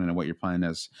options depending on what you're playing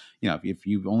as. If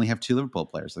you only have 2 Liverpool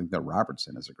players, I think that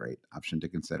Robertson is a great option to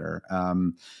consider.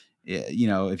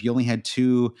 If you only had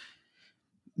 2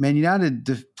 Man United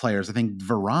players, I think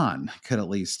Varane could at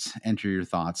least enter your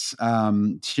thoughts.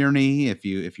 Tierney, if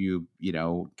you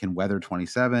can weather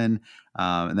 27,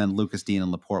 and then Lucas Dean and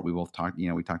Laporte, we both talked.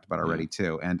 We talked about already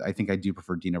too. And I think I do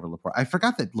prefer Dean over Laporte. I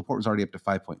forgot that Laporte was already up to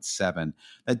 5.7.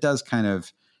 That does kind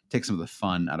of take some of the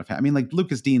fun out of it. I mean, like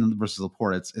Lucas Dean versus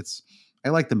Laporte, it's I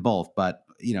like them both, but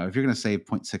if you're going to save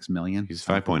 0.6 million, he's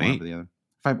 5.8. The other.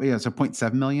 So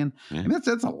 0.7 million. Yeah. I mean,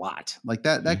 that's a lot. Like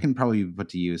that. That can probably be put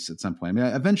to use at some point. I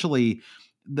mean, eventually,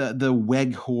 the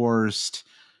Weghorst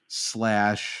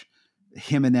 /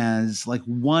 Jimenez, like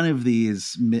one of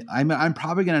these. I'm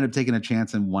probably going to end up taking a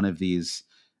chance in one of these.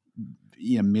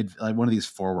 One of these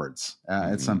forwards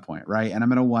at some point, right? And I'm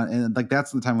going to want, and like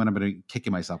that's the time when I'm going to kick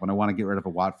myself when I want to get rid of a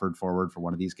Watford forward for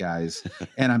one of these guys,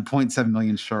 and I'm 0.7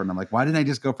 million short, and I'm like, why didn't I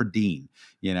just go for Dean,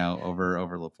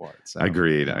 over Laporte? So,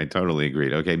 agreed. I totally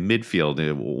agreed. Okay,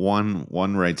 midfield,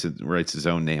 one writes his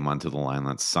own name onto the line.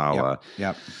 That's Salah.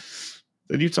 Yep.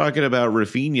 Then you're talking about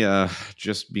Rafinha,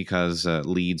 just because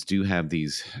Leeds do have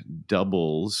these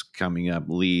doubles coming up.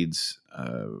 Leeds.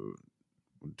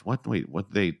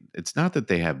 It's not that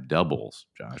they have doubles,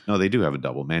 Josh. No, they do have a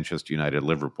double. Manchester United,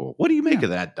 Liverpool. What do you make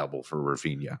of that double for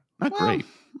Rafinha? Not great.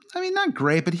 I mean, not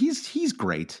great, but he's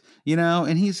great,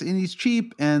 and he's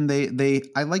cheap, and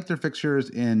I like their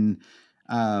fixtures in.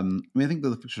 I think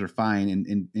the fixtures are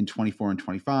fine in 24 and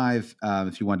 25.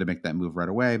 If you wanted to make that move right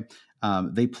away,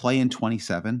 they play in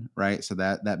 27, right? So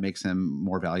that makes him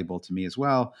more valuable to me as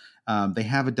well. They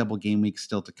have a double game week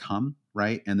still to come,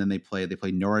 right? And then they play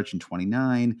Norwich in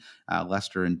 29,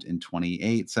 Leicester in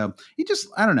 28. So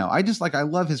I don't know. I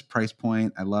love his price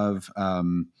point. I love, I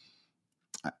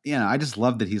just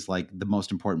love that he's like the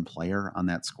most important player on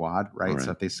that squad, right?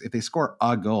 So if they score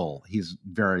a goal, he's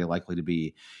very likely to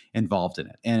be involved in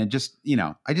it. And it just,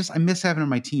 I miss having him on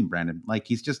my team, Brandon. Like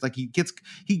he's just like he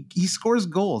scores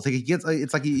goals. Like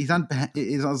it's like he's on,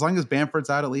 as long as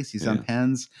Bamford's out, at least he's on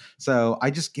pens. So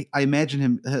I imagine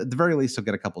him at the very least he'll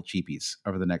get a couple cheapies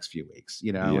over the next few weeks,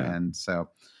 and so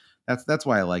that's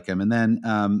why I like him. And then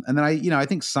I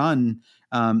think Son.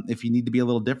 If you need to be a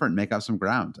little different, make up some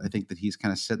ground. I think that he's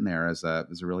kind of sitting there as a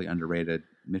really underrated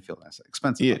midfield asset.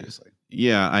 Expensive, obviously.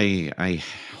 Yeah, I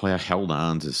held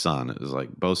on to Son. It was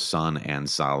like both Son and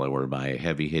Salah were my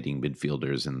heavy hitting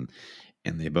midfielders, and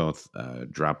they both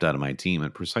dropped out of my team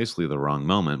at precisely the wrong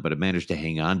moment. But I managed to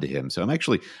hang on to him, so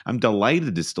I'm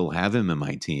delighted to still have him in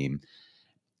my team.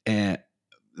 And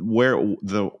where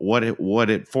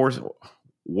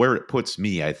it puts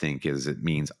me, I think, is it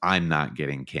means I'm not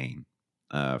getting Kane.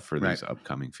 For these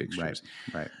upcoming fixtures.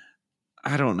 Right.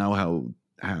 I don't know how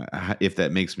if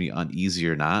that makes me uneasy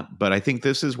or not, but I think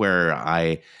this is where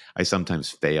I sometimes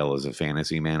fail as a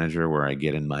fantasy manager, where I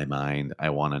get in my mind, I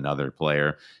want another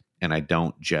player, and I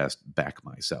don't just back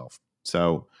myself.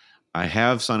 So I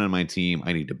have Son on my team.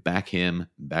 I need to back him,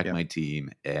 my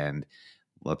team, and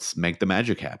let's make the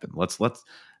magic happen. Let's let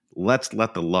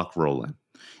the luck roll in.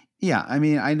 Yeah, I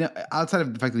mean, I know outside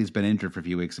of the fact that he's been injured for a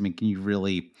few weeks, I mean, can you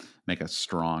really make a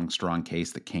strong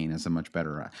case that Kane is a much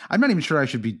better? I'm not even sure I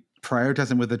should be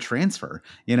prioritizing with a transfer,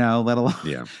 let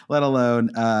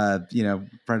alone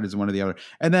prioritize one or the other.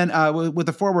 And then with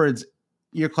the forwards,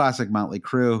 your classic Motley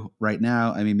crew right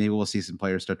now. I mean, maybe we'll see some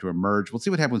players start to emerge. We'll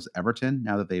see what happens with Everton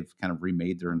now that they've kind of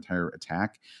remade their entire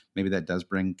attack. Maybe that does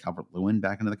bring Calvert-Lewin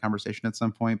back into the conversation at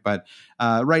some point. But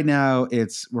right now,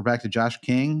 we're back to Josh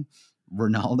King,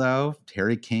 Ronaldo,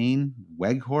 Harry Kane,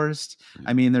 Weghorst.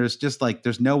 I mean,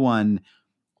 there's no one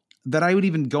that I would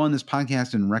even go on this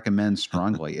podcast and recommend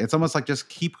strongly. It's almost like just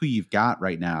keep who you've got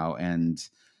right now. And,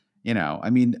 I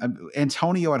mean,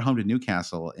 Antonio at home to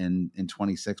Newcastle in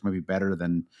 26 might be better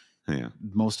than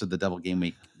most of the double game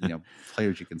week,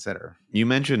 players you consider. You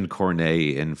mentioned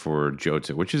Cornet in for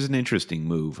Jota, which is an interesting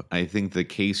move. I think the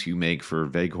case you make for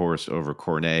Weghorst over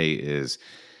Cornet is,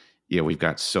 we've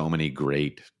got so many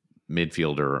great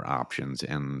midfielder options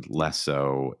and less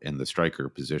so in the striker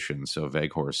position. So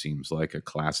Weghorst seems like a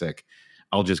classic.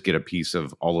 I'll just get a piece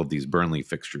of all of these Burnley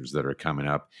fixtures that are coming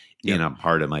up in a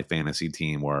part of my fantasy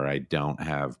team where I don't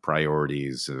have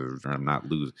priorities or I'm not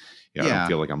losing. I don't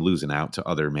feel like I'm losing out to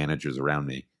other managers around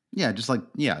me. Yeah. Just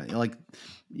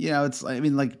it's, I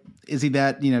mean, like, is he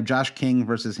that, Josh King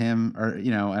versus him or,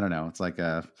 I don't know. It's like,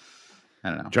 I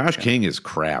don't know. Josh King is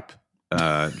crap.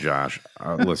 Josh,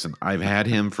 listen, I've had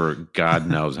him for God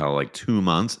knows how, like 2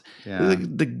 months. Yeah.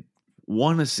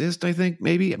 1 assist, I think,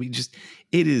 maybe. I mean, just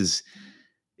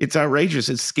it's outrageous.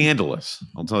 It's scandalous.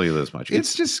 I'll tell you this much.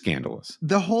 It's just scandalous.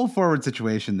 The whole forward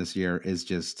situation this year is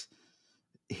just,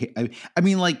 I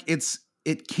mean, like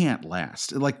it can't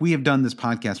last. Like, we have done this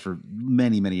podcast for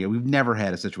many, many years. We've never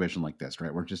had a situation like this,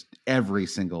 right? Where just every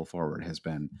single forward has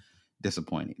been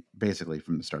disappointing, basically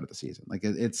from the start of the season. Like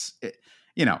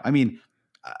I mean,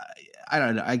 I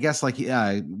don't know. I guess like he's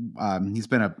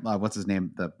been a what's his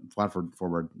name, the Watford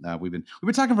forward. We've been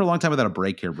talking for a long time without a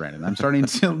break here, Brandon. I'm starting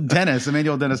to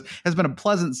Emmanuel Dennis has been a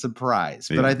pleasant surprise,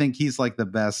 but I think he's like the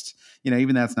best.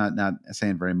 Even that's not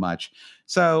saying very much.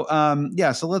 So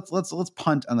so let's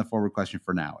punt on the forward question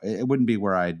for now. It wouldn't be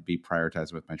where I'd be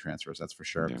prioritizing with my transfers, that's for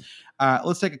sure. Yeah.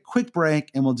 Let's take a quick break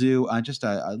and we'll do just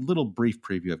a little brief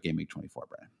preview of Game Week 24,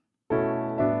 Brandon.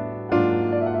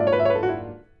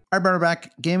 All right, Brandon, we're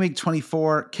back. Game Week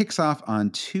 24 kicks off on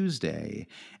Tuesday.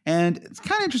 And it's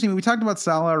kind of interesting. We talked about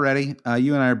Salah already.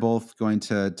 You and I are both going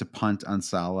to punt on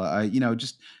Salah.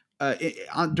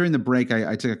 During the break,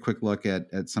 I took a quick look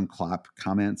at some Klopp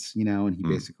comments, and he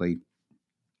basically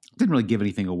didn't really give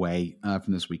anything away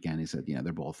from this weekend. He said,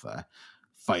 they're both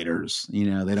fighters. They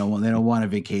don't want a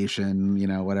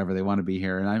vacation, whatever. They want to be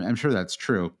here. And I'm sure that's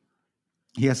true.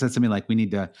 He has said something like, we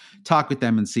need to talk with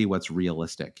them and see what's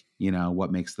realistic,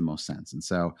 what makes the most sense. And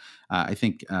so I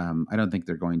don't think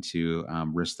they're going to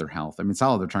risk their health. I mean,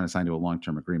 Salah, they're trying to sign to a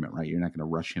long-term agreement, right? You're not going to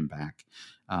rush him back,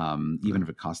 even if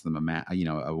it costs them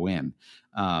a win.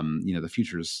 The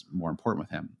future is more important with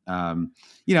him. I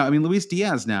mean, Luis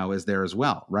Diaz now is there as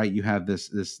well, right? You have this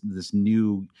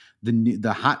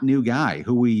hot new guy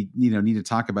who we need to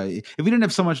talk about. If we didn't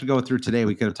have so much to go through today,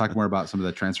 we could have talked more about some of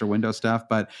the transfer window stuff.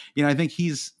 But I think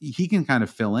he can kind of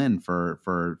fill in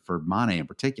for Mane in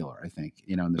particular. I think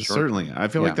in the short certainly term. I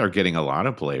feel like they're getting a lot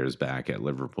of players back at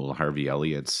Liverpool. Harvey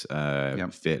Elliott's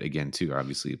fit again too.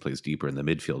 Obviously, he plays deeper in the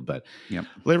midfield, but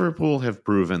Liverpool have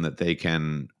proven that they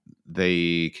can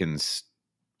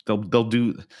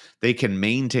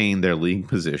maintain their league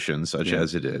position, such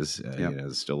as it is.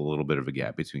 There's still a little bit of a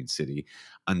gap between City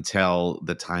until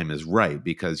the time is right,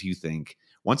 because you think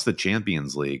once the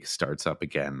Champions League starts up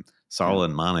again, Salah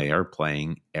and Mane are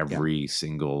playing every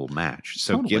single match.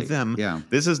 So give them,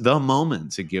 this is the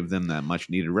moment to give them that much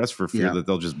needed rest, for fear that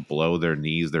they'll just blow their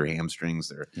knees, their hamstrings,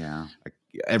 their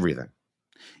everything.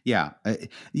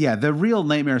 The real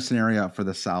nightmare scenario for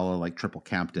the Salah triple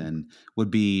captain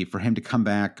would be for him to come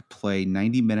back, play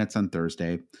 90 minutes on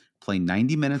Thursday, play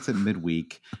 90 minutes at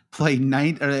midweek, play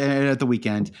at the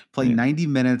weekend, play 90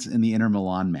 minutes in the Inter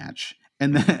Milan match,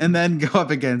 and then go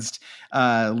up against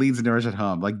Leeds and Norwich at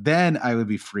home. Then I would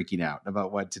be freaking out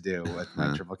about what to do with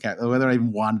my triple captain, whether I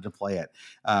even wanted to play it,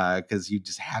 because you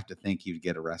just have to think you'd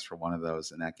get a rest for one of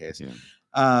those in that case.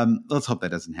 Let's hope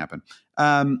that doesn't happen.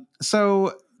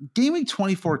 So Game Week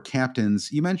 24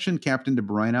 captains, you mentioned Captain De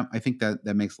Bruyne. I think that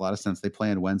makes a lot of sense. They play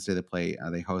on Wednesday.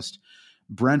 They host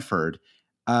Brentford.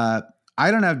 I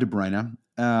don't have De Bruyne,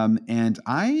 and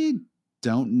I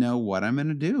don't know what I'm going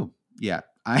to do yet.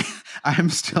 I'm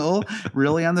still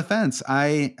really on the fence.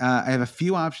 I have a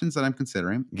few options that I'm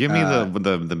considering. Give me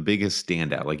the biggest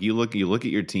standout. You look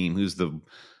at your team. Who's the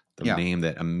name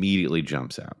that immediately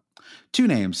jumps out? Two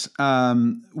names.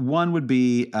 One would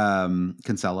be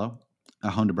Cancelo,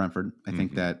 home to Brentford. I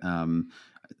think that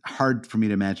hard for me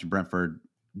to imagine Brentford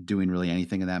doing really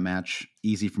anything in that match.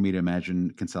 Easy for me to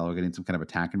imagine Cancelo getting some kind of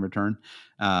attack in return.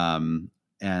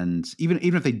 And even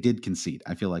if they did concede,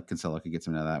 I feel like Cancelo could get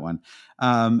some out of that one.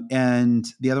 And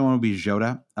the other one would be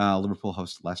Jota. Liverpool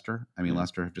hosts Leicester. I mean,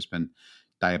 Leicester have just been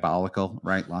diabolical,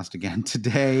 right? Lost again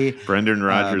today. Brendan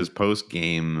Rodgers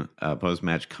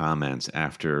post-match comments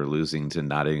after losing to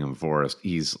Nottingham Forest.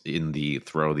 He's in the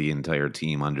throw the entire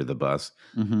team under the bus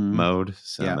mode.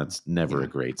 So that's never a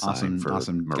great sign for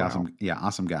morale.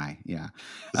 Awesome guy. Yeah.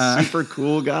 Super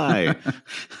cool guy.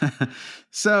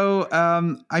 So,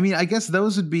 I mean, I guess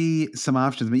those would be some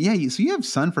options. But so you have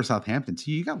Son for Southampton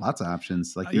too. You got lots of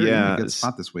options. You're in a good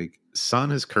spot this week.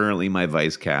 Son is currently my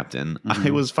vice captain. I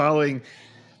was following...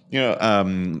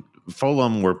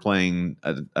 Fulham were playing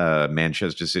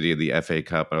Manchester City in the FA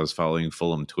Cup. I was following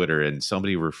Fulham Twitter, and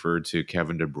somebody referred to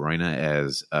Kevin De Bruyne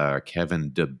as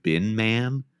Kevin De Bin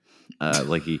Man,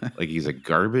 he's a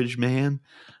garbage man.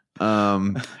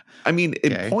 I mean,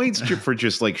 it points for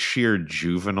just sheer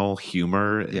juvenile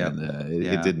humor, and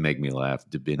it did make me laugh.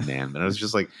 De Bin Man, but I was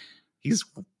just like, he's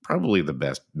probably the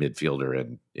best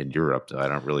midfielder in Europe. I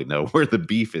don't really know where the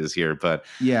beef is here, but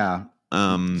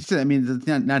I mean, it's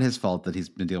not his fault that he's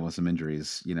been dealing with some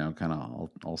injuries, kind of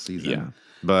all season. Yeah.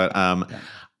 But,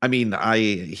 I mean,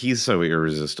 he's so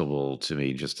irresistible to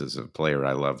me just as a player.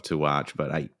 I love to watch,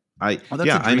 but Well,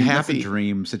 that's I'm That's happy. a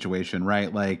dream situation,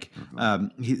 right? Like,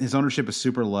 his ownership is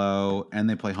super low, and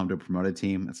they play home to a promoted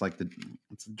team. It's like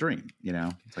it's a dream, you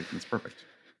know. It's like it's perfect.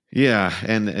 Yeah,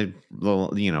 and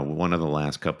one of the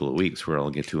last couple of weeks where I'll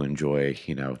get to enjoy,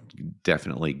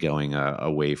 definitely going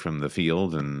away from the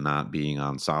field and not being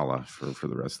on Salah for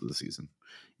the rest of the season.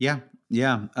 Yeah.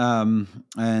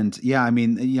 And yeah, I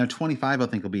mean, 25, I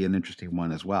think will be an interesting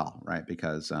one as well, right?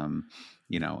 Because, I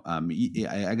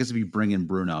guess if you bring in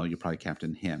Bruno, you probably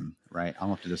captain him, right? I'll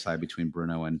have to decide between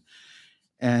Bruno and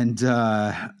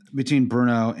Ronaldo.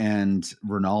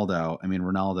 I mean,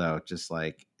 Ronaldo just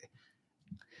like,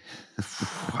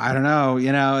 I don't know,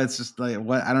 it's just like,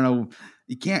 what, I don't know.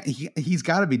 You can't, he's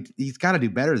got to do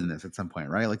better than this at some point,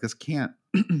 right? Like this can't,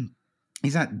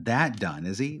 he's not that done,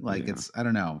 is he? Like it's, I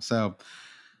don't know. So,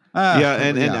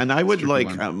 and I would like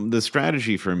the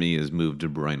strategy for me is move De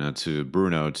Bruyne to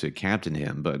Bruno to captain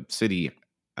him, but City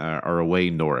are away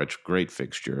Norwich, great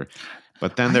fixture.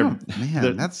 But then they're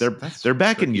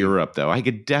back tricky in Europe though. I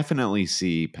could definitely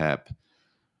see Pep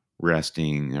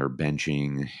resting or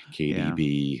benching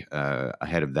KDB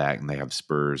ahead of that, and they have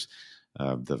Spurs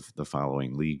the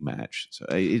following league match. So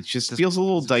it just feels a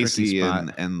little dicey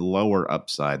and lower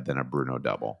upside than a Bruno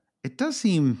double. It does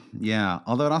seem,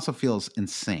 although it also feels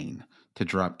insane to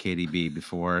drop KDB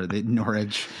before the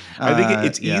Norwich. I think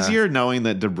it's easier knowing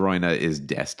that De Bruyne is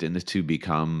destined to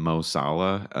become Mo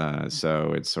Salah.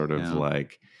 So it's sort of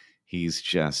like he's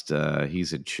just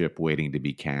he's a chip waiting to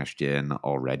be cashed in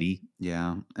already.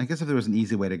 Yeah, I guess if there was an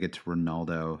easy way to get to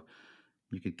Ronaldo,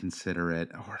 you could consider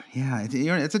it. Or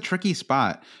it's a tricky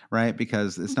spot, right?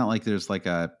 Because it's not like there's like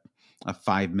a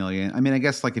 5 million. I mean, I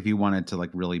guess like if you wanted to like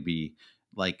really be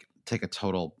like take a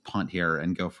total punt here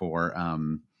and go for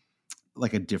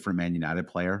like a different Man United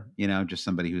player, just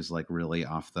somebody who's like really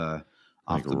off the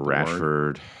board.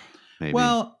 Rashford, maybe.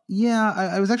 Well, yeah,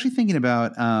 I was actually thinking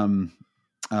about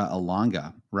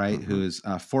Elanga, right? Mm-hmm. Who's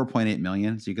 4.8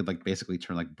 million. So you could like basically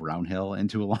turn like Brownhill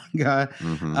into Elanga.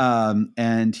 Mm-hmm.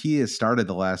 And he has started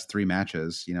the last 3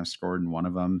 matches, scored in one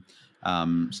of them.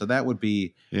 So that would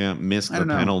be missed the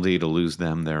penalty to lose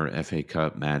them their FA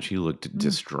Cup match. He looked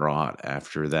distraught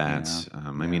after that.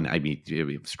 I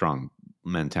mean, strong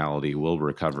mentality, will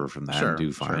recover from that and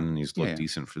do fine, and he's looked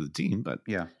decent for the team. But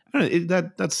I don't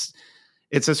know,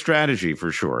 it's a strategy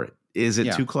for sure. Is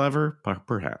it too clever?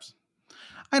 Perhaps.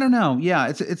 I don't know. Yeah,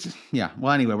 it's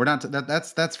Well, anyway, we're not.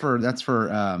 That's for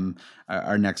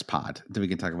our next pod. That we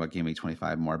can talk about Game Week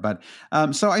 25 more. But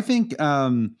so I think.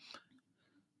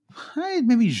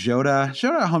 Maybe Jota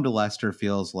at home to Leicester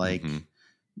feels like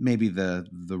maybe the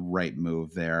right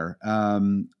move there.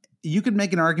 You could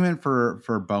make an argument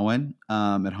for Bowen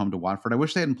at home to Watford. I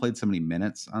wish they hadn't played so many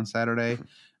minutes on Saturday.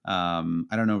 I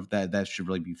don't know if that should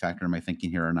really be factored in my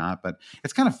thinking here or not, but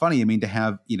it's kind of funny. I mean, to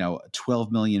have 12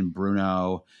 million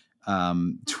Bruno,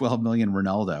 12 million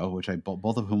Ronaldo, which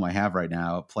both of whom I have right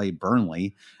now, play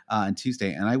Burnley on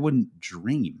Tuesday, and I wouldn't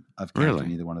dream of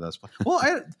captaining either one of those. Well,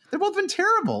 they've both been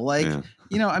terrible. Like,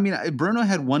 I mean, Bruno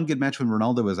had one good match when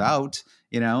Ronaldo was out,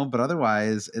 but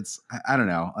otherwise it's, I don't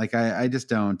know. Like, I just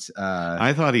don't.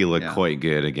 I thought he looked quite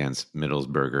good against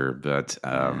Middlesbrough, but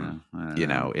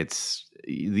it's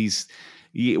these.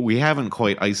 We haven't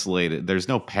quite isolated. There's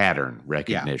no pattern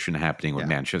recognition happening with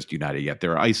Manchester United yet.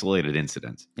 There are isolated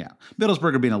incidents. Yeah,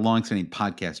 Middlesbrough being a long-standing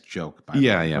podcast joke. By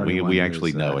we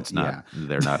actually know it's not.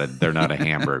 They're not a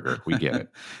hamburger. We get it.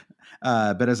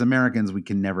 But as Americans, we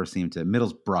can never seem to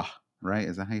Middlesbrough. Right?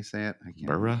 Is that how you say it? I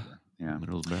can't remember. Yeah,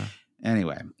 Middlesbrough.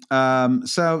 Anyway,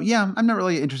 so I'm not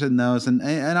really interested in those, and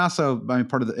also, I mean,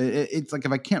 part of it's like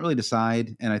if I can't really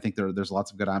decide, and I think there's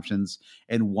lots of good options,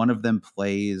 and one of them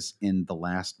plays in the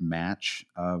last match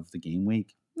of the game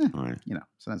week.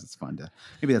 Sometimes it's fun to,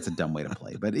 maybe that's a dumb way to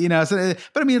play, but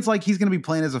but I mean, it's like he's going to be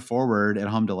playing as a forward at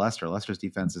home to Leicester. Leicester's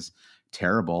defense is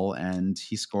terrible, and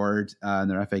he scored in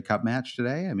their FA Cup match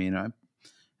today. I mean, I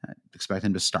expect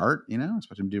him to start,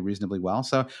 expect him to do reasonably well.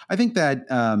 So I think that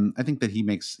he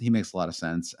makes a lot of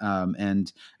sense.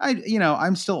 And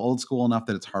I'm still old school enough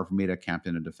that it's hard for me to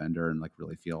captain a defender and like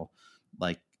really feel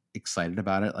like excited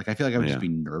about it. Like, I feel like I would just be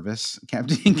nervous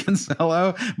captaining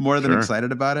Cancelo more than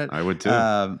excited about it. I would too.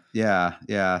 So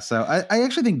I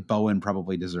actually think Bowen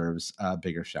probably deserves a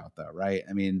bigger shout though. Right.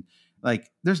 I mean, like,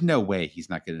 there's no way he's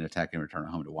not getting an attacking return at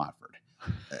home to Watford.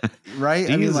 Right?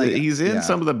 He's in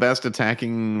some of the best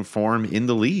attacking form in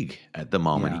the league at the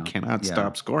moment. He cannot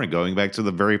stop scoring. Going back to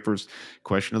the very first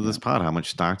question of this pod, how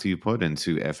much stock do you put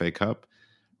into FA Cup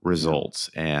results?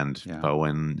 And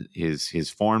Bowen, his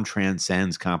form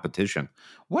transcends competition.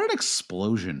 What an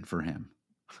explosion for him!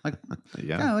 Like,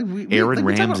 Aaron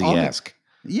Ramsey-esque.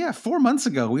 Yeah, 4 months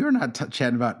ago, we were not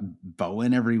chatting about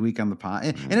Bowen every week on the pod.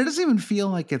 And it doesn't even feel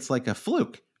like it's like a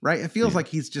fluke, right? It feels like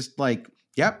he's just like,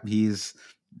 yep, he's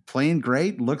playing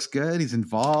great, looks good, he's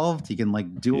involved, he can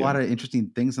like do a lot of interesting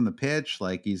things on the pitch.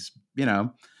 Like he's,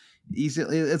 it's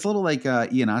a little like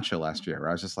Iheanacho last year, where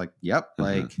I was just like, yep,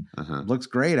 like looks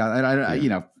great.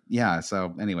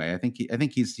 So anyway, I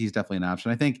think he's definitely an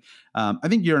option. I think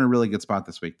you're in a really good spot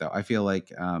this week, though. I feel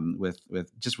like with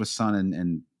Son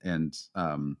and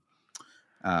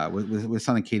with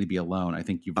Son and KDB alone, I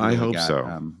think you've really I hope got,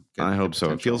 so. I hope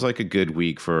so. It feels like a good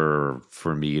week for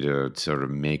me to sort of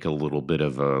make a little bit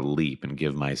of a leap and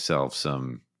give myself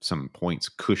some points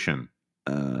cushion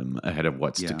ahead of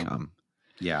what's to come.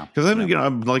 Yeah, because I'm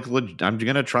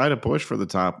going to try to push for the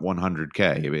top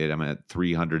 100K. I mean, I'm at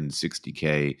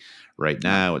 360K right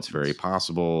now. It's very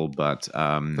possible, but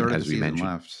as we mentioned,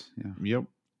 left.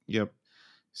 Yep.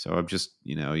 So I'm just,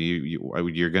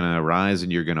 you're going to rise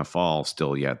and you're going to fall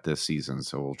still yet this season.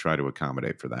 So we'll try to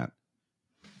accommodate for that.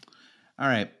 All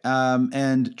right.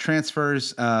 And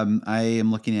transfers, I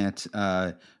am looking at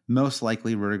most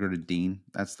likely Rudiger to Dean.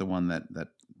 That's the one that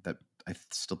I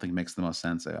still think makes the most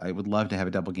sense. I would love to have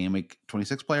a double game week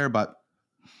 26 player, but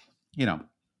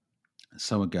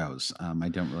so it goes. I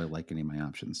don't really like any of my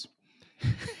options.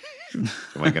 Am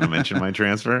I going to mention my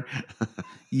transfer?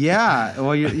 Yeah.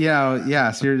 Well,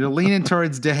 so you're leaning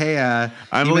towards De Gea.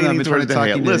 I'm leaning towards De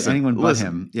Gea. Listen, anyone but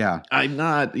him. Yeah. I'm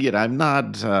not.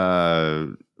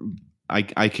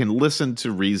 I can listen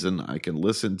to reason. I can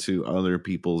listen to other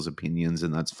people's opinions,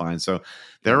 and that's fine. So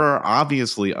there are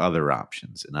obviously other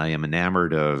options, and I am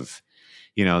enamored of,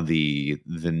 the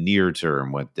near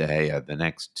term with De Gea, the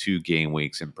next 2 game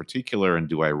weeks in particular. And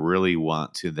do I really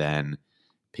want to then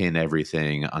pin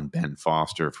everything on Ben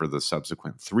Foster for the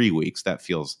subsequent 3 weeks? That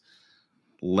feels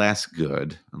less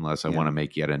good unless I want to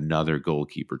make yet another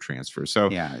goalkeeper transfer. So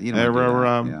there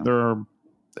are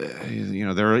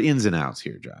ins and outs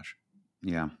here, Josh.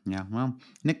 Yeah. Well,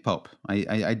 Nick Pope.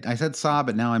 I said Saw,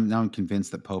 but now I'm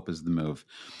convinced that Pope is the move.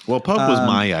 Well, Pope was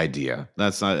my idea.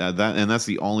 That's not that, and that's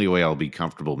the only way I'll be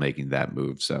comfortable making that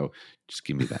move. So just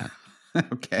give me that.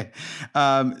 Okay.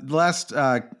 The last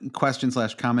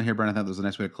question/comment here, Brent. I thought that was a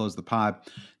nice way to close the pod.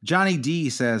 Johnny D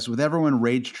says, with everyone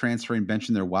rage transferring,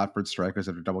 benching their Watford strikers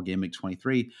after double game week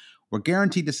 23, we're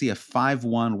guaranteed to see a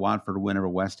 5-1 Watford win over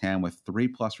West Ham with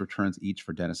 3+ returns each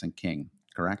for Dennis and King.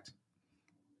 Correct?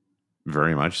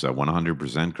 Very much so.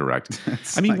 100% correct.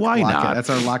 I mean, why not? That's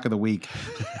our lock of the week.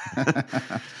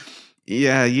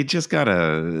 Yeah, you just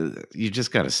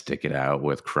gotta stick it out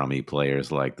with crummy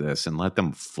players like this and let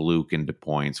them fluke into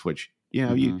points. Which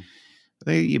Sertalp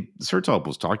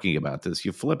was talking about this.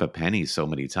 You flip a penny so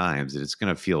many times that it's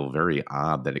going to feel very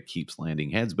odd that it keeps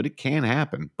landing heads, but it can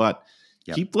happen. But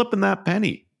keep flipping that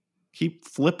penny. Keep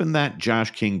flipping that Josh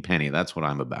King penny. That's what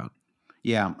I'm about.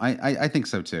 Yeah, I think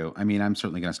so too. I mean, I'm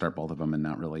certainly going to start both of them and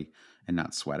not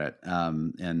sweat it.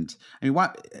 And I mean,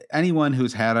 anyone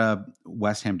who's had a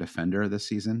West Ham defender this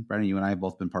season, Brendan, you and I have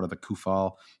both been part of the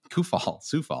Soufal,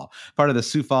 part of the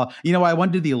Soufal. I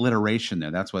wanted to do the alliteration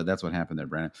there. That's what happened there,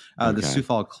 Brendan. Okay. The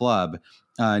Soufal Club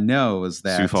knows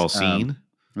that Soufal scene.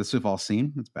 The Soufal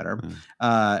scene. It's better.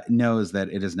 Knows that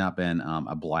it has not been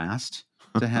a blast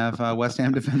to have West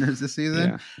Ham defenders this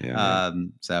season.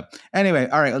 So anyway,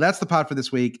 all right. Well, that's the pod for this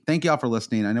week. Thank you all for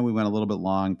listening. I know we went a little bit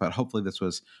long, but hopefully this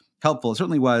was helpful. It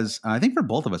certainly was. I think for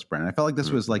both of us, Brendan, I felt like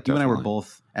this was like Definitely. You and I were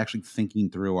both actually thinking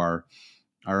through our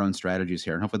own strategies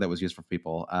here, and hopefully that was useful for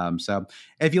people. So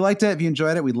if you liked it, if you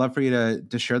enjoyed it, we'd love for you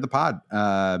to share the pod,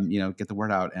 get the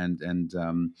word out and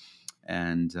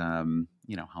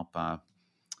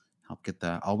help get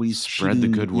the always spread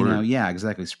cheating, the good word. Yeah,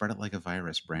 exactly. Spread it like a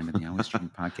virus, Brandon, the Always Cheating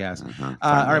Podcast.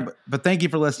 All right. But thank you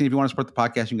for listening. If you want to support the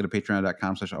podcast, you can go to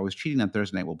patreon.com/always cheating. On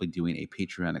Thursday night, we'll be doing a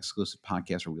Patreon exclusive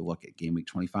podcast where we look at game week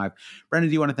 25. Brandon,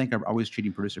 do you want to thank our Always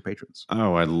Cheating producer patrons?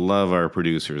 Oh, I love our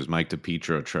producers, Mike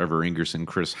DePietro, Trevor Ingerson,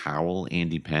 Chris Howell,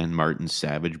 Andy Penn, Martin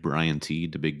Savage, Brian T,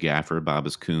 The Big Gaffer,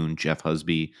 Bobbas Kuhn, Jeff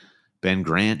Husby, Ben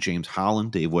Grant, James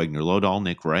Holland, Dave Wagner-Lodahl,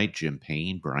 Nick Wright, Jim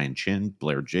Payne, Brian Chin,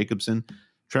 Blair Jacobson,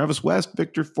 Travis West,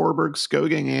 Victor Forberg,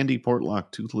 Skogang, Andy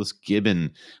Portlock, Toothless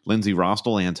Gibbon, Lindsay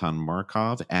Rostel, Anton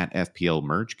Markov, at FPL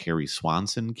Merch, Kerry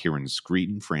Swanson, Kieran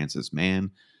Screeton, Francis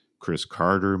Mann, Chris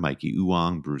Carter, Mikey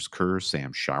Uong, Bruce Kerr,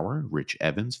 Sam Shower, Rich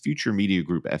Evans, Future Media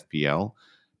Group FPL,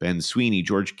 Ben Sweeney,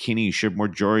 George Kinney, Shivmore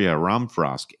Joria,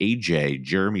 Romfrost, AJ,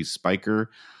 Jeremy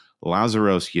Spiker,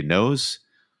 Lazaros Yanos.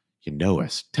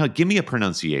 Give me a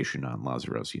pronunciation on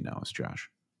Lazaros Yanos, Josh.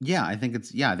 Yeah, I think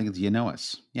it's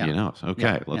Yanois. Yeah. Yanois. Okay,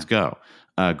 Yeah, let's go.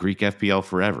 Greek FPL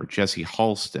Forever. Jesse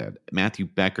Halstead, Matthew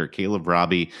Becker, Caleb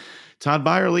Robbie, Todd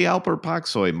Byerly, Alper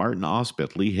Poxoy, Martin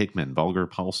Ospit, Lee Hickman, Vulgar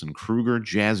Paulson Kruger,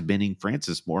 Jazz Binning,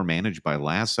 Francis Moore, managed by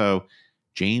Lasso,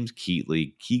 James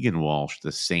Keatley, Keegan Walsh,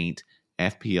 The Saint,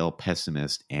 FPL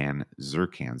Pessimist, and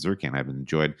Zirkan. Zirkan, I've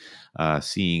enjoyed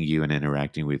seeing you and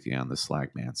interacting with you on the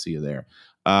Slack, man. See you there.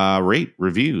 Rate,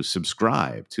 review,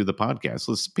 subscribe to the podcast.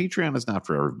 Listen, Patreon is not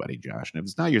for everybody, Josh. And if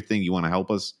it's not your thing, you want to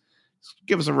help us,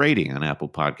 give us a rating on Apple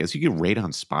Podcasts. You can rate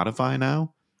on Spotify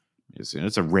now.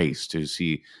 It's a race to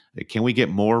see, can we get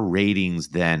more ratings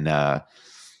than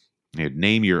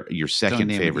name your second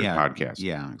favorite podcast?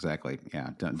 Yeah, exactly. Yeah,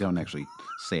 don't actually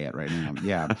say it right now.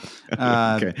 Yeah.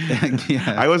 Okay.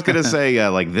 Yeah. I was going to say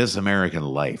like This American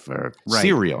Life or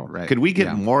Serial. Right. Could we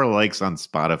get more likes on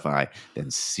Spotify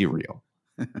than Serial?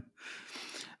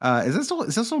 Is this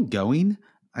still going?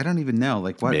 I don't even know.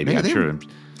 Like what? Maybe I'm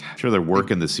sure they're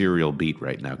working the Serial beat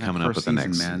right now, coming up with the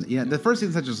next season. Yeah, the first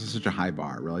season is such a high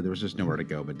bar. Really, there was just nowhere to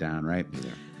go but down. Right.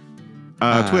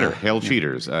 Yeah. Twitter, Hail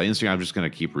Cheaters. Instagram, I'm just going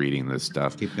to keep reading this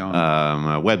stuff. Keep going.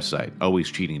 Website,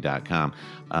 alwayscheating.com.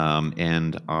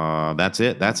 And that's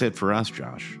it. That's it for us,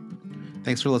 Josh.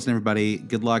 Thanks for listening, everybody.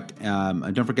 Good luck.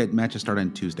 Don't forget, matches start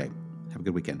on Tuesday. Have a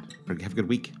good weekend. Have a good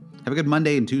week. Have a good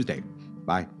Monday and Tuesday.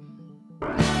 Bye.